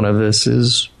backbone of this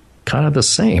is kind of the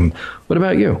same. What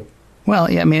about you?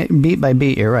 Well, yeah, I mean, beat by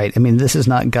beat, you're right. I mean, this is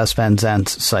not Gus Van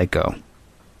Sant's Psycho,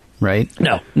 right?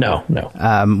 No.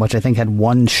 Which I think had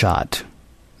one shot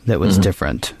that was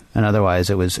different, and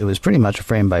otherwise it was pretty much a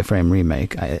frame by frame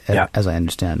remake, as I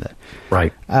understand it.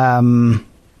 Right. And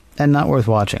not worth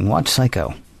watching. Watch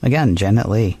Psycho again. Janet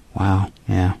Leigh. Wow.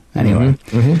 Yeah. Anyway.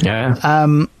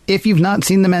 Yeah. If you've not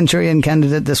seen The Manchurian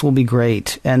Candidate, this will be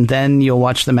great. And then you'll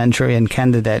watch The Manchurian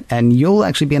Candidate, and you'll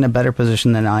actually be in a better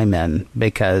position than I'm in,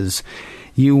 because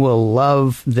you will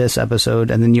love this episode,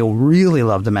 and then you'll really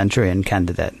love The Manchurian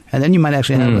Candidate. And then you might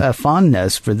actually have a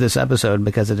fondness for this episode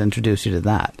because it introduced you to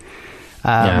that.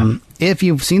 If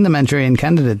you've seen The Manchurian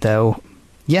Candidate, though,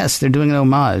 yes, they're doing an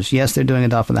homage. Yes, they're doing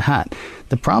it off of the hat.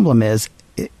 The problem is,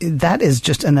 that is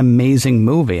just an amazing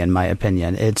movie, in my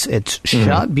opinion. It's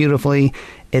shot beautifully.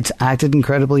 It's acted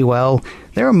incredibly well.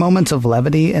 There are moments of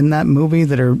levity in that movie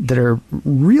that are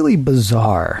really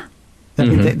bizarre. I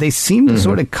mean, they seem to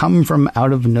sort of come from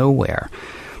out of nowhere.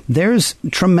 There's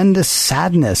tremendous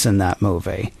sadness in that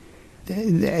movie.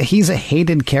 He's a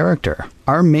hated character.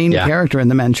 Our main character in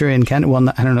The Manchurian Candidate,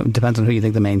 well, I don't know, it depends on who you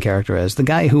think the main character is. The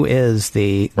guy who is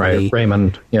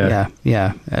Raymond.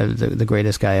 The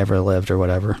greatest guy ever lived, or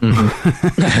whatever.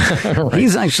 Right.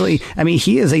 He's actually, I mean,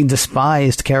 he is a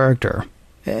despised character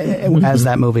as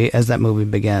that movie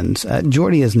begins.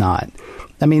 Geordi is not.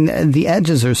 I mean, the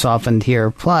edges are softened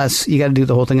here. Plus, you got to do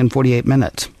the whole thing in 48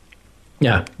 minutes.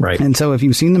 Yeah, right. And so if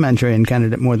you've seen The Manchurian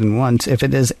Candidate more than once, if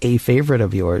it is a favorite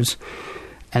of yours,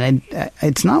 and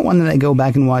it's not one that I go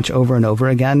back and watch over and over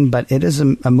again, but it is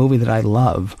a movie that I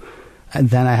love,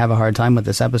 then I have a hard time with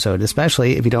this episode,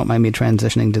 especially if you don't mind me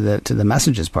transitioning to the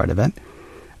messages part of it.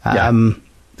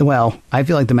 Well, I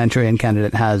feel like The Manchurian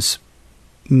Candidate has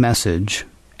message,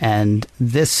 and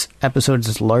this episode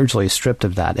is largely stripped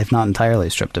of that, if not entirely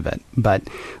stripped of it. But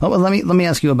let me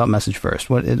ask you about message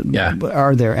first.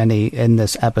 Are there any in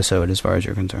this episode, as far as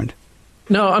you're concerned?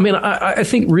 No, I mean, I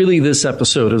think really this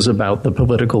episode is about the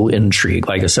political intrigue.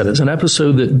 Like I said, it's an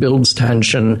episode that builds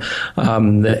tension.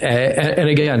 And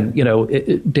again,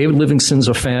 David Livingston's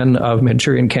a fan of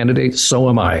Manchurian Candidate. So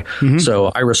am I. Mm-hmm. So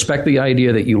I respect the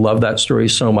idea that you love that story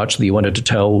so much that you wanted to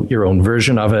tell your own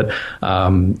version of it.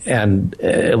 And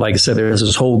like I said, there's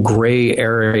this whole gray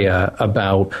area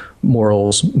about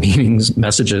morals, meanings,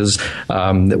 messages,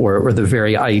 or the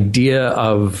very idea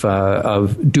of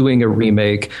doing a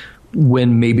remake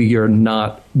when maybe you're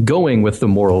not going with the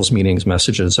morals, meanings,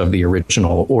 messages of the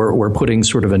original, or putting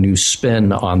sort of a new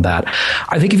spin on that.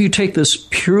 I think if you take this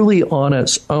purely on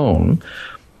its own,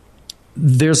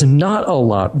 there's not a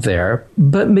lot there,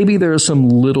 but maybe there are some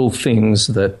little things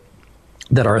that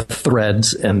are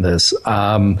threads in this.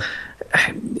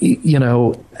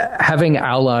 having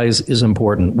allies is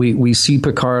important. We see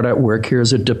Picard at work here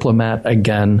as a diplomat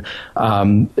again,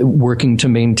 working to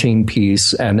maintain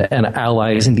peace, and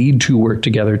allies need to work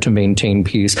together to maintain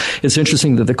peace. It's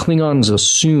interesting that the Klingons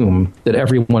assume that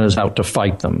everyone is out to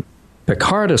fight them.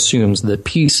 Picard assumes that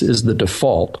peace is the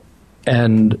default,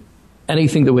 and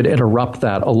anything that would interrupt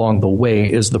that along the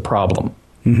way is the problem.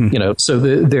 Mm-hmm. So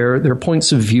their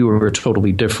points of view are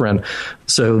totally different.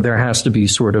 So there has to be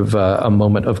sort of a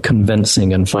moment of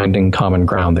convincing and finding common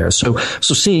ground there. So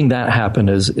seeing that happen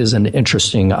is an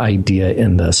interesting idea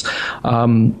in this.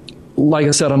 Like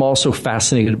I said, I'm also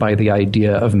fascinated by the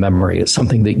idea of memory. It's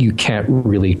something that you can't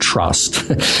really trust.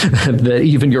 That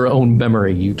even your own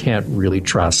memory, you can't really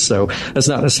trust. So that's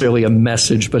not necessarily a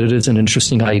message, but it is an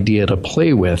interesting idea to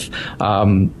play with,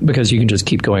 because you can just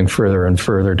keep going further and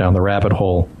further down the rabbit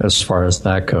hole as far as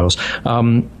that goes.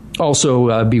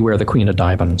 Also, beware the Queen of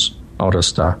Diamonds. I'll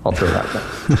throw that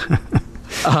there.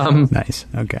 Nice.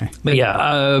 Okay. But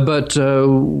yeah,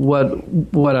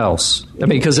 what else? I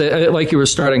mean, because like you were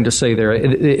starting to say there,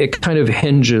 it kind of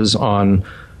hinges on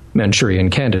Manchurian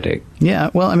Candidate.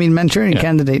 Yeah. Well, I mean, Manchurian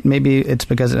Candidate, maybe it's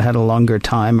because it had a longer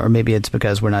time, or maybe it's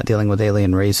because we're not dealing with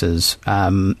alien races.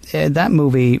 That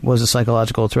movie was a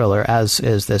psychological thriller, as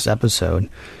is this episode.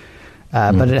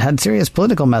 But it had serious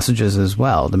political messages as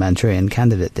well, the Manchurian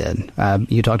Candidate did.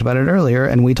 You talked about it earlier,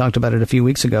 and we talked about it a few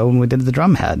weeks ago when we did the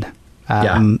Drumhead.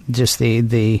 Just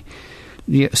the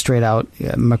straight out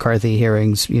McCarthy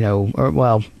hearings,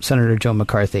 Senator Joe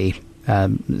McCarthy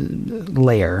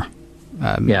layer,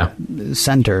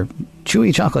 center,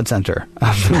 chewy chocolate center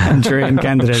of Manchurian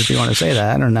Candidate, if you want to say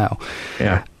that. I don't know.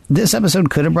 Yeah. This episode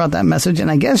could have brought that message,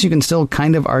 and I guess you can still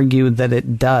kind of argue that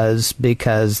it does,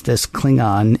 because this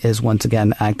Klingon is once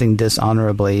again acting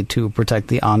dishonorably to protect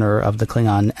the honor of the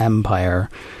Klingon Empire.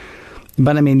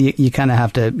 But I mean, you kind of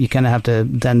have to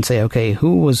then say, okay,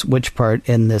 who was which part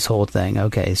in this whole thing?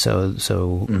 Okay, so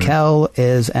Kel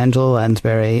is Angela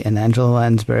Lansbury, and Angela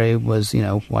Lansbury was,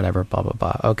 whatever, blah, blah,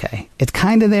 blah. Okay, it's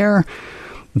kind of there,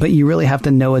 but you really have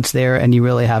to know it's there, and you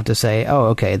really have to say, oh,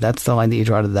 okay, that's the line that you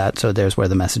draw to that, so there's where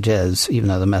the message is, even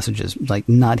though the message is,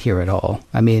 not here at all.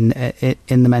 I mean,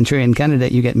 in the Manchurian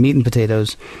Candidate, you get meat and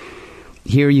potatoes.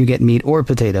 Here you get meat or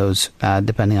potatoes,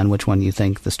 depending on which one you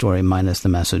think the story minus the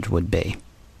message would be.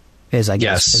 Is I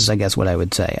guess what I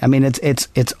would say. I mean,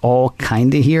 it's all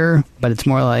kind of here, but it's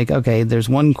more like, okay, there's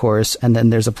one course, and then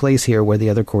there's a place here where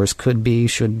the other course could be,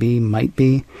 should be, might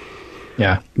be.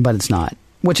 Yeah, but it's not.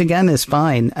 Which again is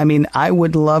fine. I mean, I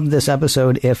would love this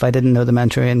episode if I didn't know the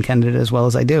Manchurian Candidate as well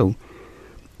as I do.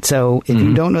 So if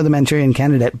you don't know the Manchurian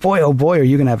Candidate, boy oh boy, are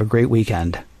you going to have a great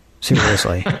weekend.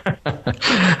 Seriously.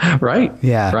 Right.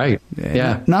 Yeah. Right.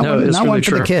 Yeah. Not one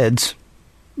for the kids.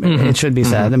 Mm-hmm. It should be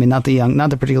said. I mean, not the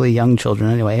particularly young children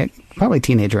anyway. Probably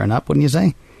teenager and up, wouldn't you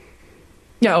say?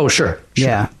 Yeah. Oh, sure.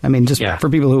 Yeah. I mean, just for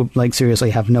people who seriously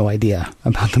have no idea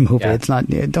about the movie. Yeah. It's not.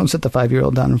 Don't sit the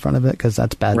 5-year-old down in front of it, because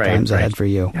that's bad times ahead for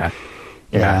you. Yeah.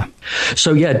 Yeah.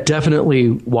 So, definitely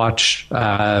watch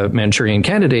Manchurian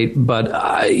Candidate. But,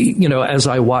 as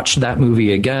I watched that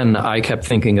movie again, I kept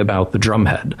thinking about the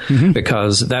Drumhead,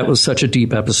 because that was such a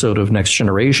deep episode of Next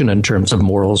Generation in terms of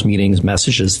morals, meanings,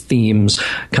 messages, themes,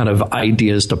 kind of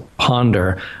ideas to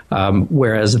ponder,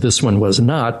 whereas this one was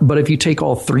not. But if you take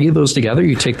all three of those together,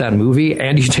 you take that movie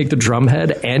and you take the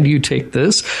Drumhead and you take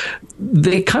this,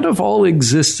 they kind of all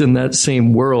exist in that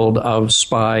same world of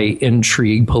spy,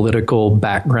 intrigue, political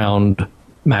background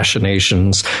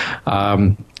machinations.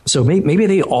 So maybe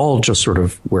they all just sort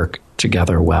of work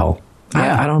together well.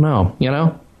 I don't know,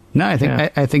 No, I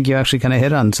think you actually kind of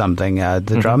hit on something.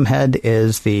 The Drumhead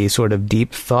is the sort of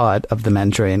deep thought of the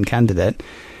Manchurian Candidate.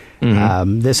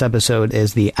 This episode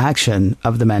is the action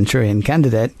of the Manchurian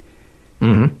Candidate,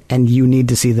 and you need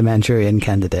to see the Manchurian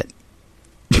Candidate.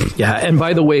 Yeah, and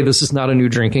by the way, this is not a new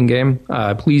drinking game.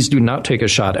 Please do not take a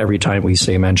shot every time we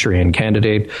say Manchurian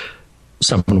Candidate.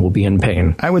 Someone will be in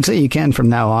pain. I would say you can from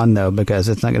now on, though, because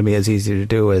it's not going to be as easy to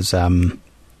do as... what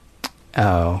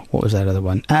was that other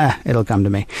one? It'll come to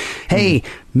me. Hey,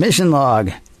 Mission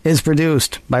Log is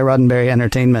produced by Roddenberry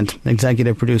Entertainment.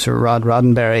 Executive producer Rod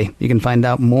Roddenberry. You can find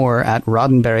out more at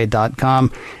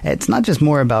roddenberry.com. It's not just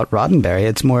more about Roddenberry.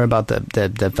 It's more about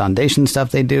the foundation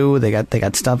stuff they do. They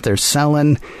got stuff they're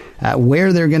selling.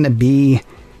 Where they're going to be.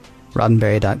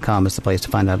 Roddenberry.com is the place to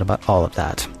find out about all of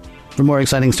that. For more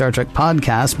exciting Star Trek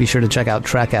podcasts, be sure to check out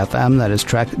Trek FM. That is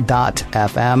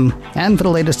Trek.fm. And for the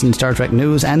latest in Star Trek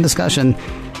news and discussion,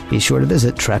 be sure to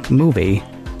visit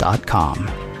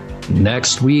TrekMovie.com.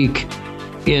 Next week,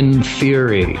 In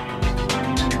Theory.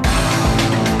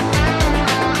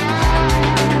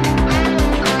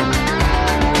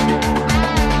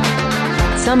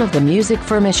 Some of the music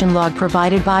for Mission Log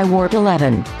provided by Warp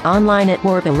 11, online at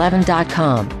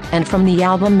warp11.com, and from the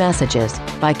album Messages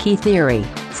by Key Theory,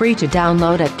 free to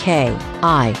download at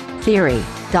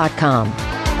kitheory.com.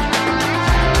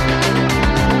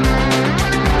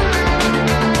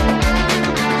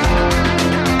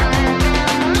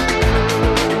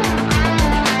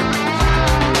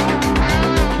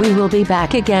 We will be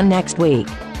back again next week.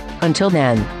 Until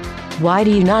then, why do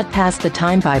you not pass the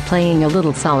time by playing a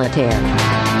little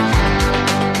solitaire?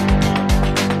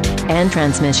 End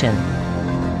transmission.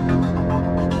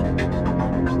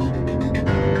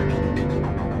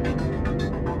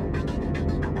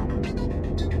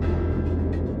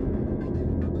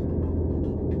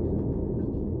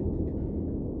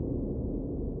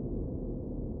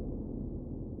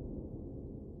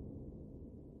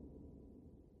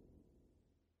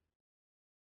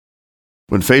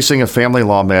 When facing a family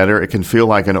law matter, it can feel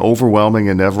like an overwhelming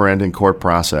and never-ending court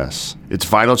process. It's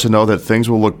vital to know that things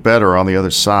will look better on the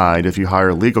other side if you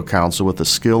hire legal counsel with the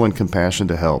skill and compassion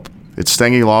to help. At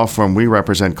Stange Law Firm, we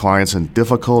represent clients in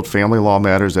difficult family law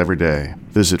matters every day.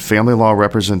 Visit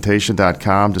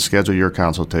FamilyLawRepresentation.com to schedule your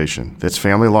consultation. That's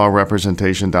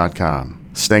FamilyLawRepresentation.com.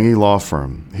 Stange Law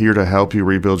Firm, here to help you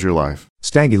rebuild your life.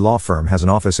 Stange Law Firm has an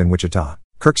office in Wichita.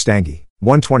 Kirk Stange,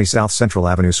 120 South Central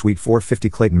Avenue, Suite 450,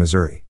 Clayton, Missouri.